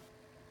girl,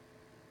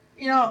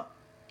 you know,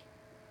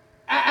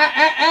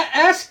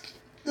 ask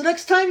the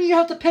next time you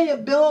have to pay a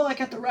bill,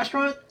 like at the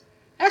restaurant,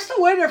 ask the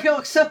waiter if he'll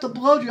accept a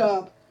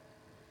blowjob.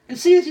 And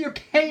see if you're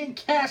paying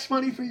cash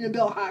money for your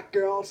bill, hot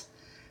girls.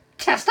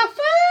 Testify?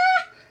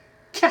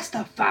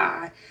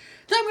 Testify.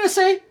 Then I'm going to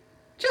say,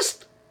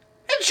 just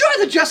enjoy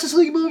the Justice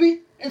League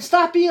movie and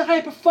stop being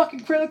hyper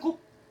fucking critical.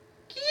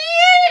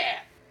 Yeah!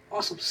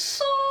 Awesome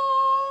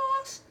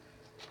sauce!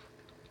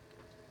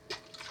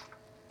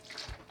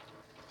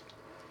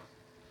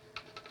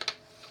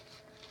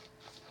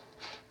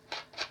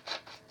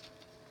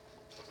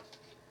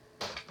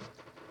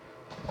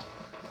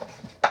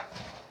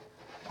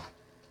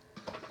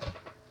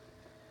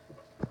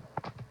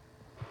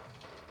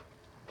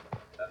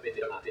 A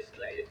video not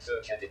displayed.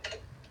 Search edit.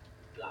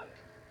 Blank.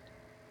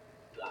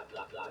 Blank.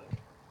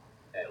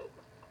 L.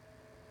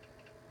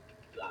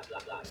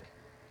 Blank.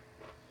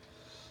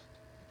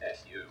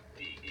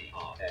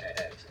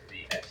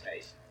 SUPERXVS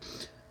space.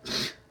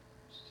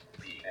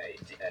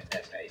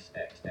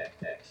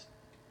 BATS.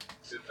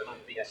 Superman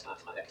vs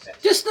Batman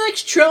XX. This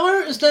next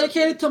trailer is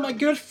dedicated to my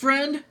good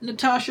friend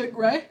Natasha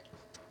Gray.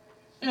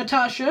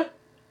 Natasha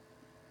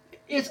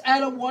is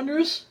Adam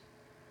Wonders,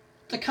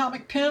 the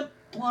comic pimp,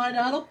 Blind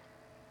Adam.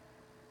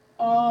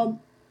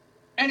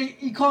 And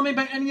he called me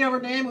by any other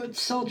name, it would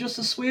sell just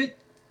as sweet.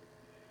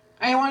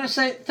 I want to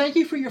say thank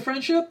you for your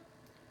friendship.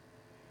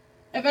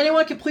 If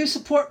anyone could please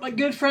support my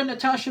good friend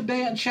Natasha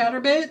Bay on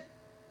chaterbate,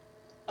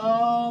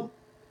 or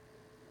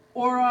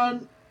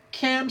on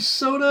Cam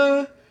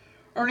Soda,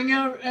 or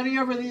any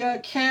of the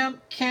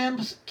cam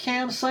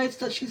sites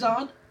that she's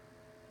on,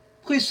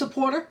 please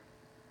support her.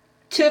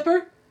 Tip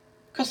her,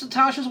 because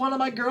Natasha's one of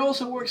my girls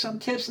who works on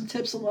tips and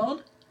tips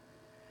alone.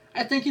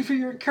 I thank you for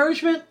your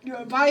encouragement, your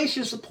advice,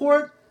 your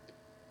support,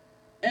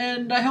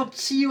 and I hope to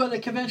see you at a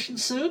convention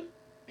soon.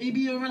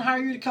 Maybe even hire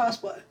you to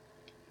cosplay.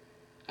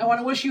 I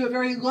want to wish you a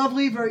very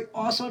lovely, very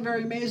awesome,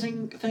 very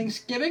amazing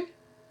Thanksgiving.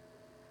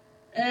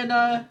 And,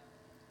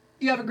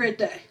 you have a great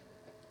day.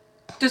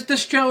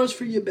 This trailer is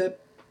for you, babe.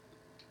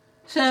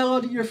 Say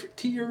hello to your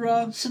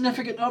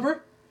significant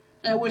other.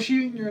 And I wish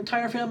you and your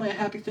entire family a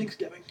happy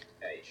Thanksgiving.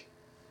 Age.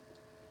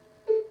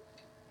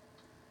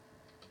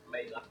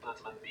 Made like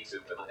Batman v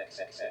Superman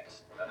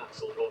XXX. An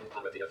Axel Braun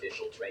parody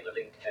official trailer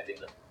link heading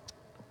the...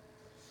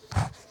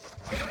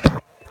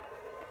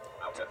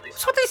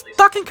 What's with these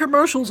fucking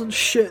commercials and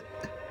shit?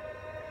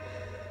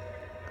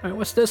 Alright,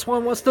 what's this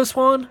one? What's this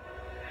one?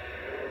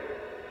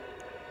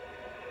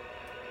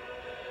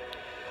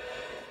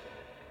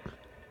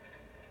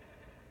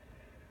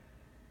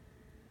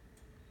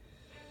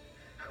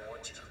 I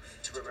want you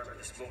to remember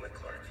this moment,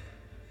 Clark.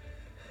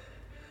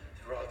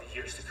 Through all the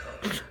years to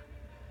come.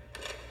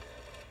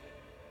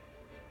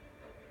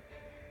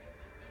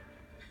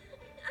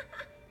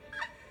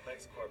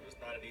 LexCorp is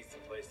not an easy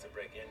place to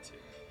break into.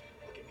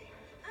 Look at me.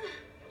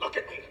 Look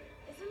at me!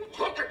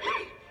 Look at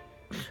me!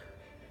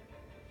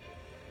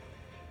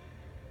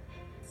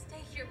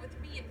 Stay here with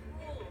me and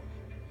rule.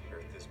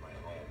 Earth is my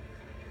home.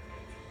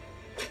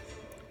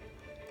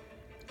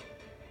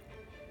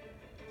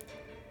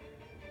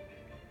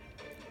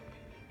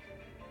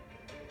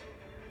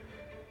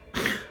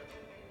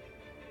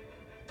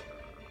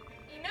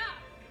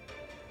 Enough!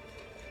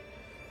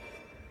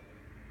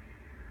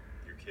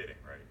 You're kidding,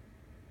 right?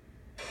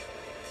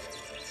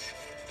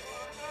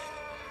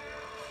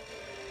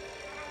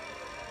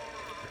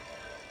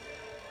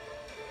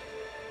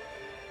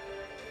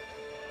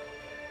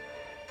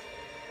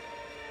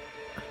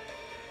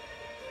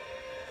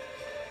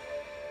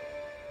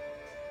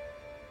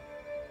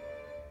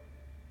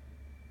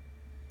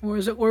 Where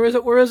is it? Where is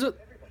it? Where is it?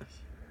 Everybody's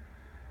here.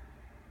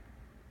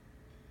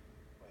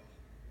 Well,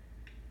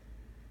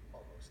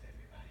 almost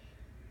everybody.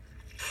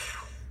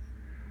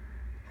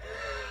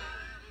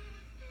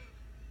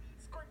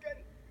 Squirt gun.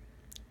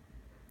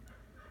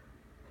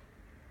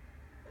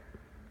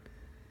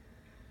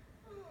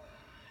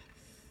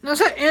 Now, is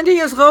that Andy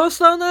as Lois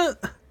on that?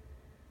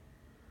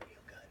 Real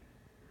gun.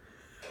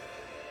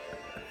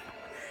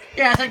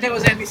 Yeah, I think that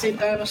was Andy St.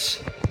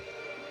 Davis.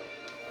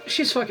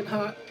 She's fucking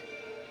hot.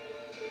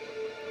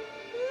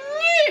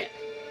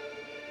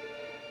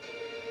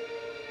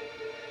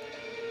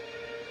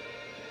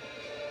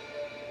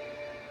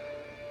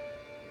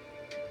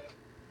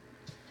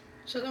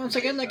 So once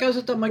again, that goes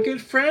out to my good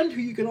friend,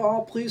 who you can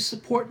all please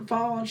support and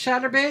follow on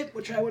chaterbate,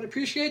 which I would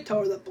appreciate.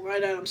 Tell her that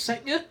Blind Adam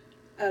sent you.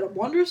 Adam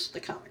Wonders,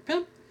 the comic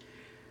pimp.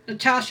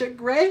 Natasha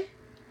Gray.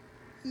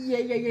 Yeah.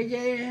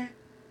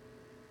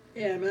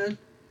 Yeah, man.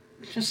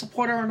 Just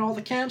support her on all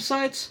the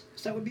campsites,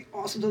 because that would be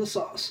awesome to the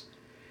sauce.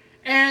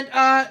 And,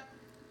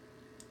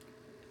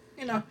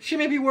 you know, she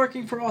may be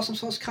working for Awesome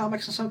Sauce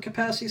Comics in some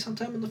capacity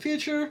sometime in the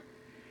future.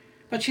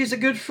 But she's a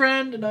good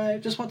friend, and I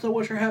just want to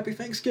wish her happy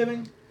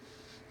Thanksgiving.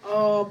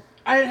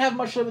 I didn't have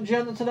much of an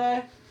agenda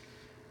today.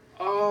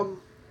 But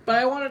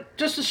I wanted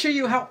just to show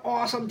you how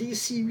awesome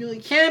DC really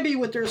can be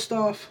with their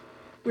stuff.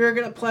 We're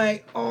going to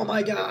play, oh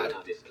my god,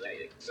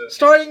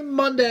 starting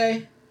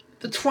Monday,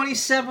 the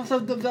 27th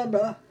of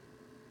November.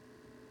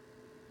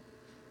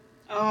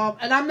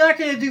 And I'm not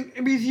going to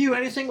review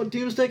anything with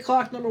Doomsday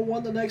Clock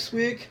 #1 the next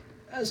week,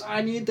 as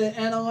I need to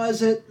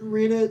analyze it, and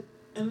read it,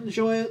 and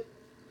enjoy it.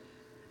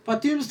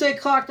 But Doomsday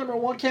Clock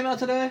 #1 came out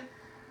today.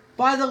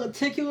 Buy the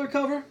lenticular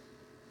cover.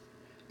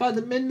 Buy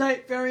the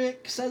midnight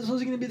variant, because those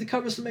are going to be the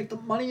covers to make the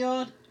money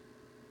on.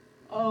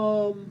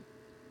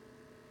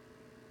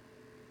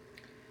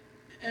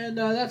 And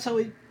that's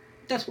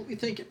what we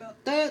think about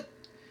that.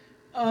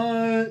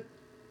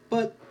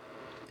 But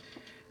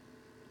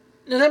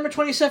November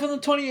 27th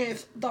and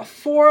 28th, the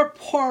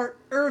 4-part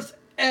Earth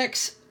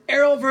X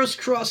Arrowverse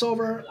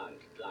crossover.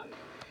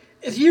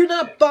 If you're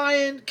not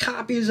buying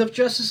copies of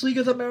Justice League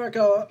of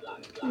America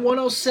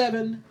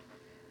 107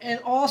 and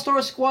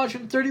All-Star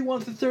Squadron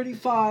 31 through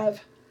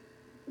 35,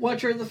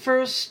 which are the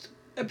first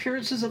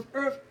appearances of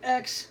Earth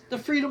X, the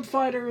Freedom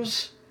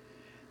Fighters,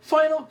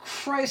 Final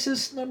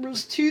Crisis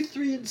numbers 2,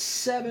 3, and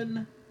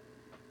 7,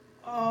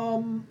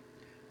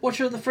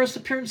 which are the first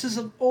appearances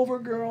of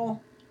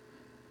Overgirl.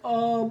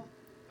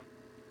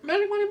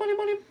 Money.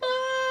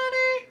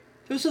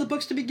 Those are the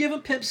books to be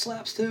given pimp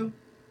slaps to.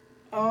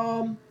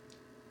 Damage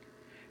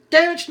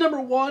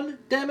 #1.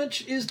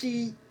 Damage is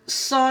the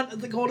son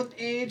of the Golden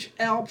Age,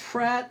 Al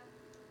Pratt,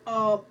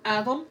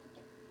 Atom.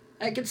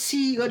 I can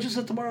see Legends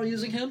of Tomorrow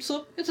using him,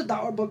 so it's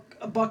 $1 book,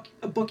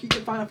 a book you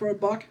can find for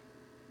 $1.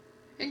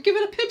 And give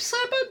it a pimp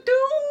slap of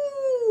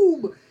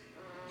doom!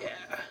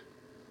 Yeah.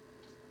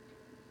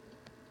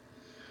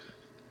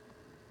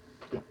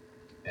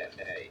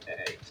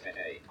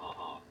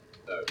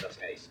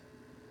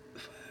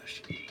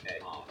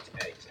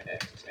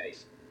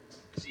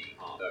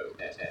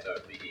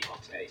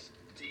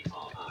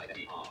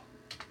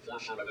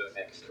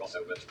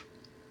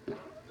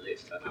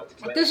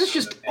 But this is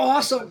just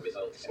awesome.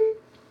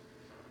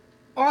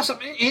 Awesome.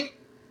 And,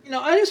 you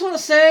know, I just want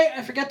to say,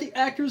 I forget the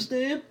actor's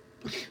name,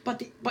 but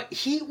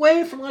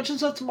Heatwave from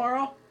Legends of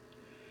Tomorrow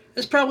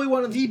is probably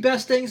one of the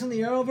best things in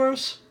the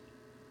Arrowverse.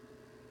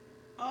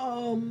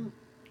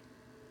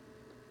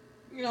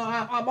 You know,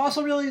 I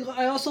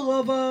also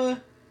love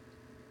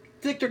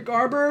Victor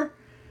Garber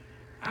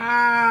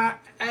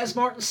as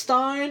Martin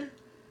Stein.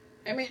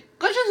 I mean,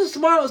 Legends of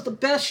Tomorrow is the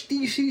best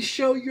DC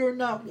show you're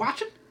not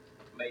watching.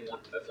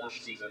 Mainland The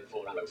Flash Season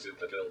 4 Arrow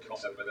Supergirl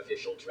crossover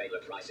official trailer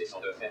Crisis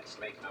on Earth X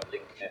break now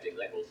link heading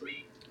level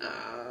 3.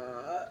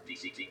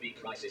 DC TV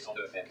Crisis on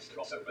Earth X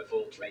crossover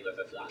full trailer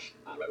The Flash,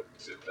 Arrow,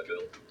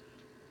 Supergirl.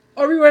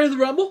 Are we ready to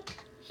rumble?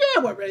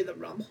 Yeah, we're ready to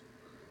rumble.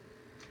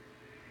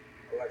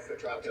 what's the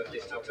drop? Out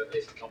of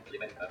list,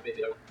 compliment a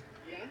video.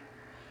 Yeah?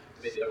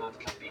 Video and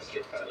can be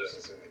skipped to Alice learn.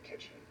 is in the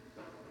kitchen.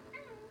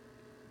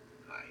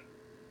 Hi.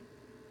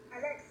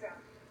 Alexa,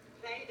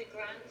 play the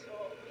Grand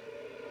Tour.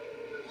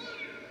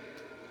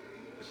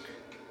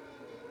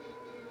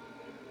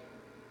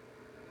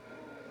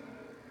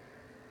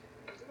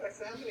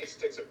 Alexa, how many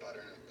sticks of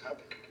butter in a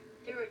cup?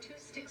 There are 2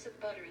 sticks of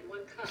butter in 1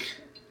 cup.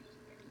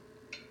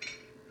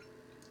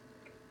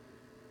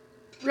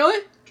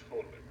 Really?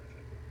 Totally worth it.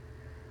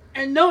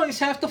 And knowing's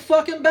half the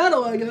fucking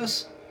battle, I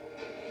guess.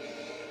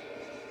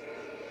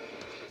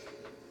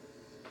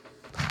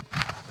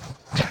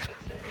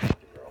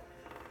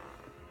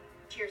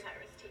 Cheers,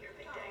 Iris, to your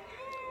big day.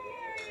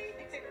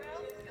 It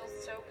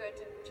feels so good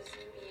to just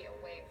be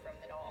away from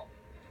it all.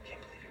 I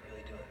can't believe you're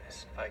really doing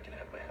this. If I can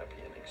have my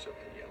happy ending, so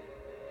can you.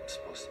 I'm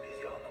supposed to be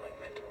the all-knowing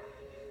mentor.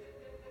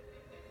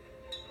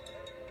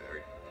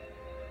 Barry.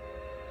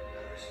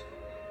 Alice.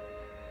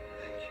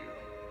 Thank you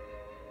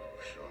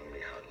for showing me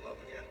how to love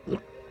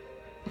again.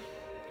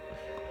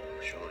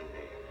 For showing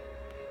me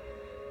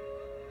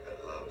that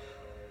love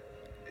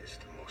is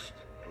the most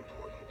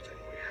important thing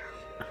we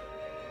have.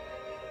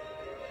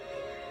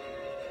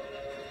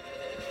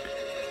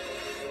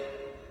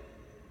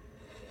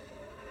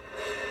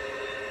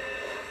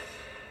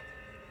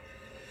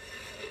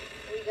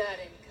 We got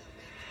incoming.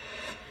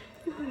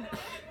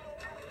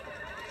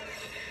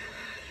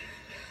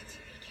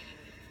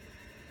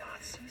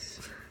 Nazis?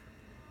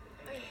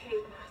 I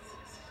hate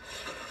Nazis.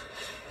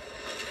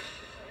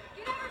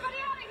 Get everybody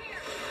out of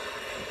here!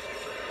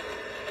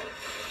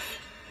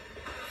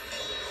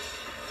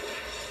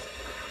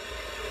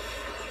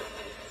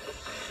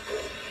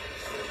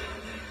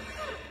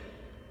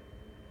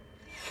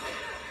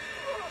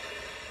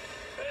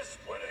 Best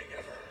wedding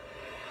ever.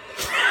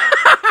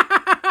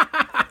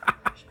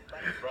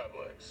 Crab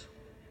legs.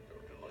 They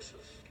were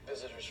delicious.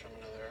 Visitors from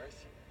another Earth?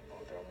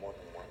 Oh, there are more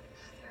than one.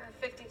 There are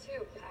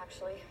 52,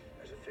 actually.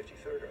 There's a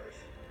 53rd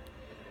Earth.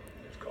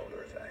 It's called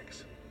Earth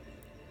X.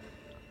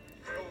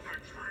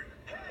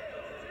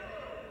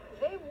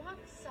 They want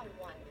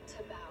someone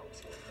to bow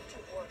to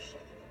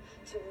worship,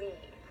 to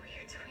lead. What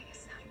you're doing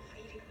is not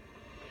leading.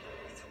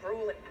 It's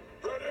ruling.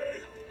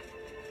 Ready?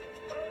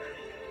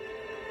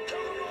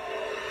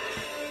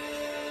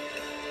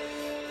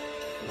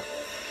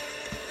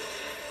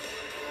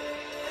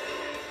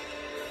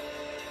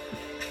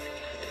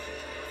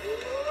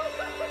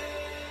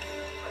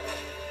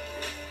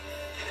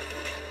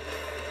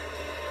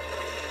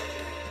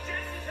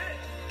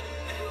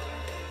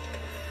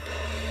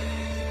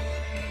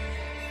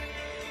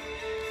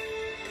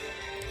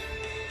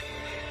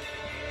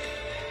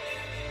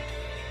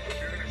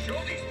 You're gonna show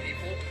these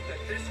people that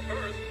this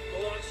Earth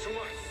belongs to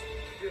us.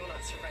 We will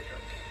not surrender.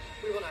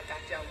 We will not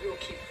back down. We will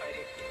keep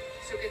fighting.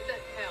 So get the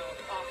hell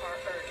off our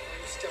Earth while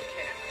you still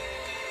can.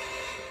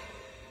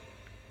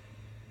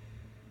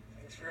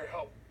 Thanks for your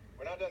help.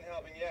 We're not done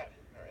helping yet.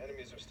 Our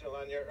enemies are still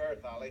on your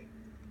Earth, Ollie.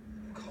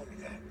 Call me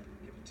that.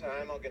 Give it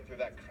time, I'll get through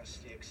that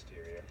crusty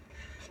exterior.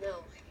 No,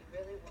 you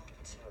really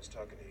won't. I was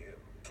talking to you.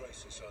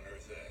 Crisis on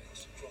Earth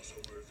X.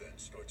 Crossover event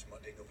starts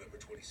Monday, November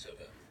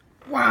 27th.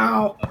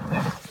 Wow.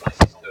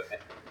 Crisis on Earth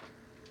X.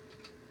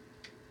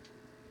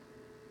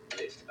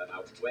 List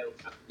about 12.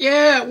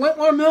 Yeah,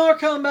 Wentworth Miller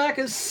coming back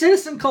as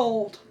Citizen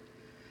Cold.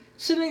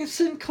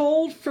 Citizen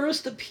Cold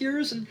first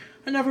appears in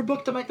another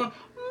book to make the money.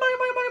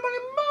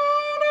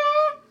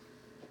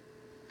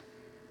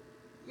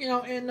 You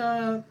know, in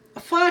a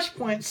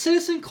Flashpoint,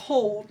 Citizen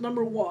Cold,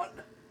 #1.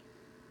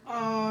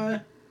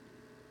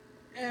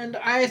 And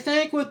I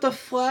think with the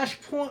Flash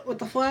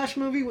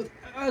movie with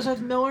Ezra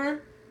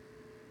Miller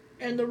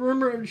and the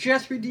rumor of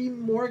Jeffrey D.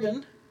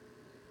 Morgan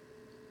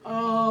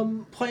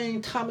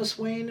playing Thomas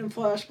Wayne in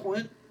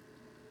Flashpoint.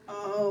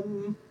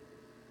 You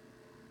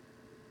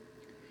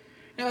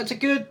know, it's a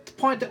good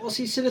point that we'll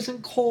see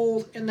Citizen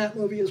Cold in that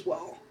movie as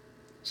well.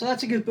 So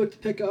that's a good book to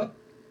pick up.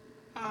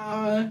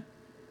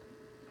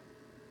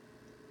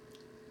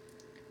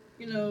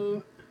 You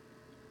know,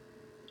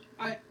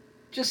 I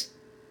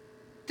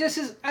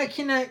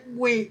cannot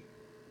wait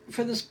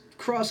for this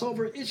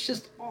crossover. It's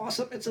just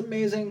awesome. It's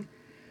amazing.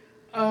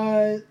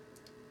 I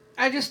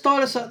just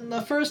thought of something.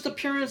 The first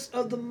appearance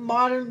of the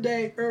modern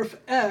day Earth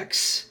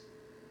X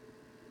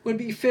would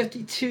be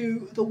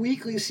 52, the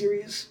weekly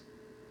series.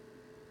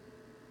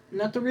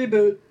 Not the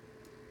reboot.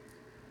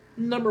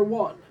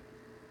 #1.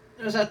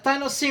 There's that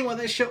final scene where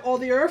they show all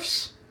the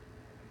Earths.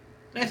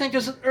 And I think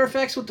there's an Earth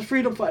X with the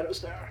Freedom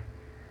Fighters there.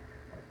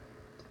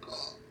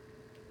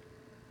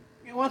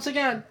 And once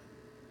again,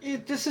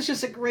 this is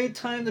just a great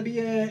time to be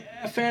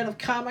a fan of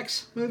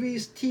comics,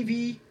 movies,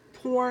 TV,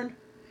 porn.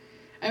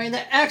 I mean,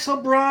 the Axel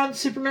Braun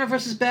Superman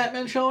vs.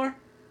 Batman trailer.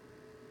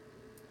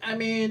 I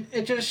mean,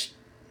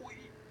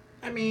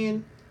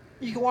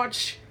 you can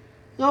watch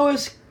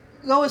Lois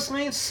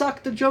Lane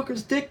suck the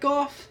Joker's dick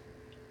off,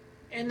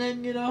 and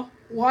then, you know,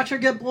 watch her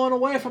get blown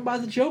away by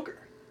the Joker.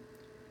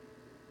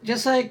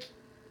 Just like,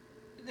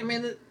 I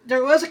mean,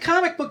 there was a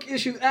comic book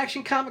issue,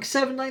 Action Comics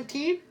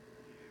 719,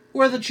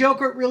 where the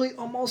Joker really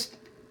almost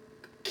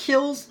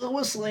kills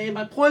Lois Lane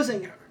by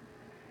poisoning her.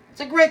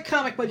 It's a great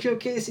comic by Joe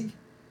Casey.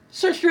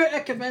 Search for it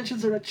at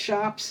conventions or at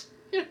shops.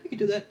 Yeah, you can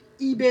do that.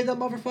 eBay that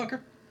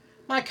motherfucker.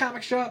 My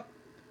comic shop.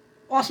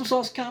 Awesome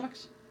Sauce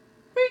Comics.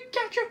 We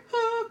got your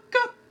hook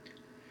up.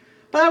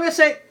 But I'm going to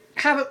say,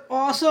 have an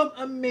awesome,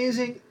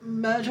 amazing,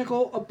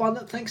 magical,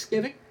 abundant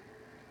Thanksgiving.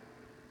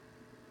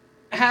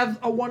 Have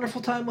a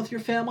wonderful time with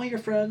your family, your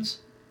friends.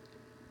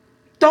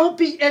 Don't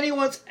beat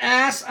anyone's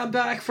ass on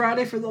Black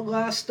Friday for the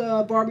last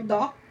Barbie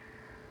doll.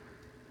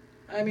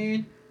 I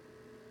mean,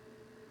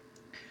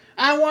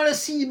 I want to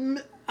see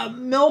a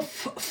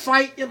MILF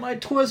fight in my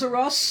Toys R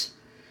Us.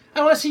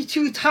 I want to see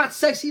two hot,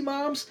 sexy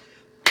moms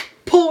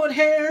pulling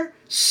hair,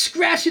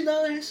 scratching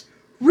eyes,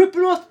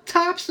 ripping off the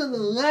tops of the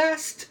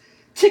last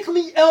Tickle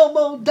Me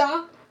Elmo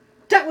doll.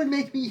 That would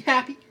make me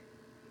happy.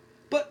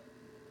 But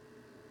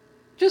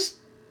just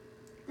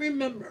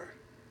remember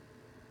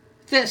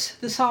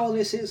this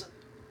holiday season.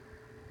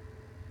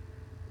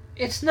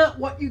 It's not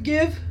what you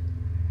give,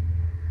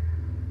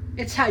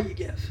 it's how you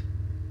give.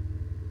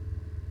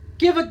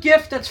 Give a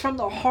gift that's from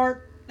the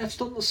heart, that's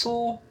from the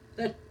soul,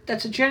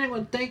 that's a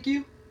genuine thank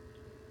you.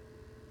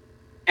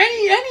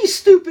 Any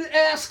stupid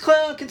ass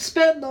clown can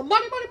spend the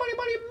money.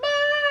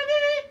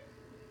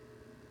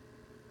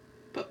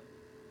 But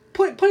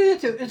put it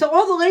into it. And to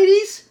all the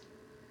ladies,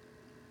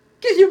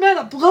 give your man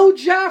a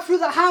blowjob for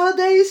the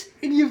holidays,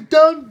 and you've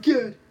done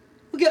good.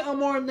 We'll get on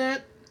more on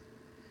that.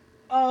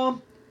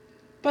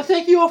 But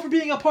thank you all for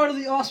being a part of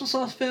the Awesome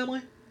Sauce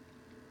family.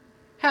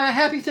 Have a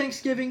happy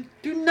Thanksgiving.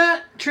 Do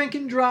not drink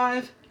and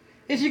drive.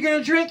 If you're going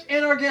to drink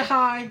and or get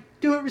high,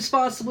 do it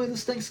responsibly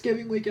this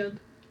Thanksgiving weekend.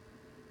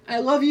 I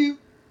love you.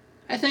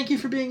 I thank you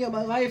for being in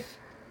my life.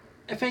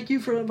 I thank you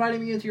for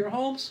inviting me into your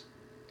homes.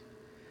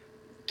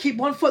 Keep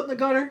one foot in the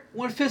gutter,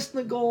 one fist in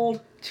the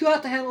gold, too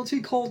hot to handle,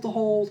 too cold to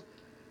hold.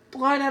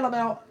 Blind Adam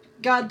out.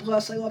 God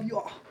bless. I love you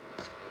all.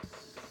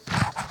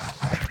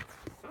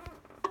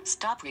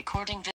 Stop recording.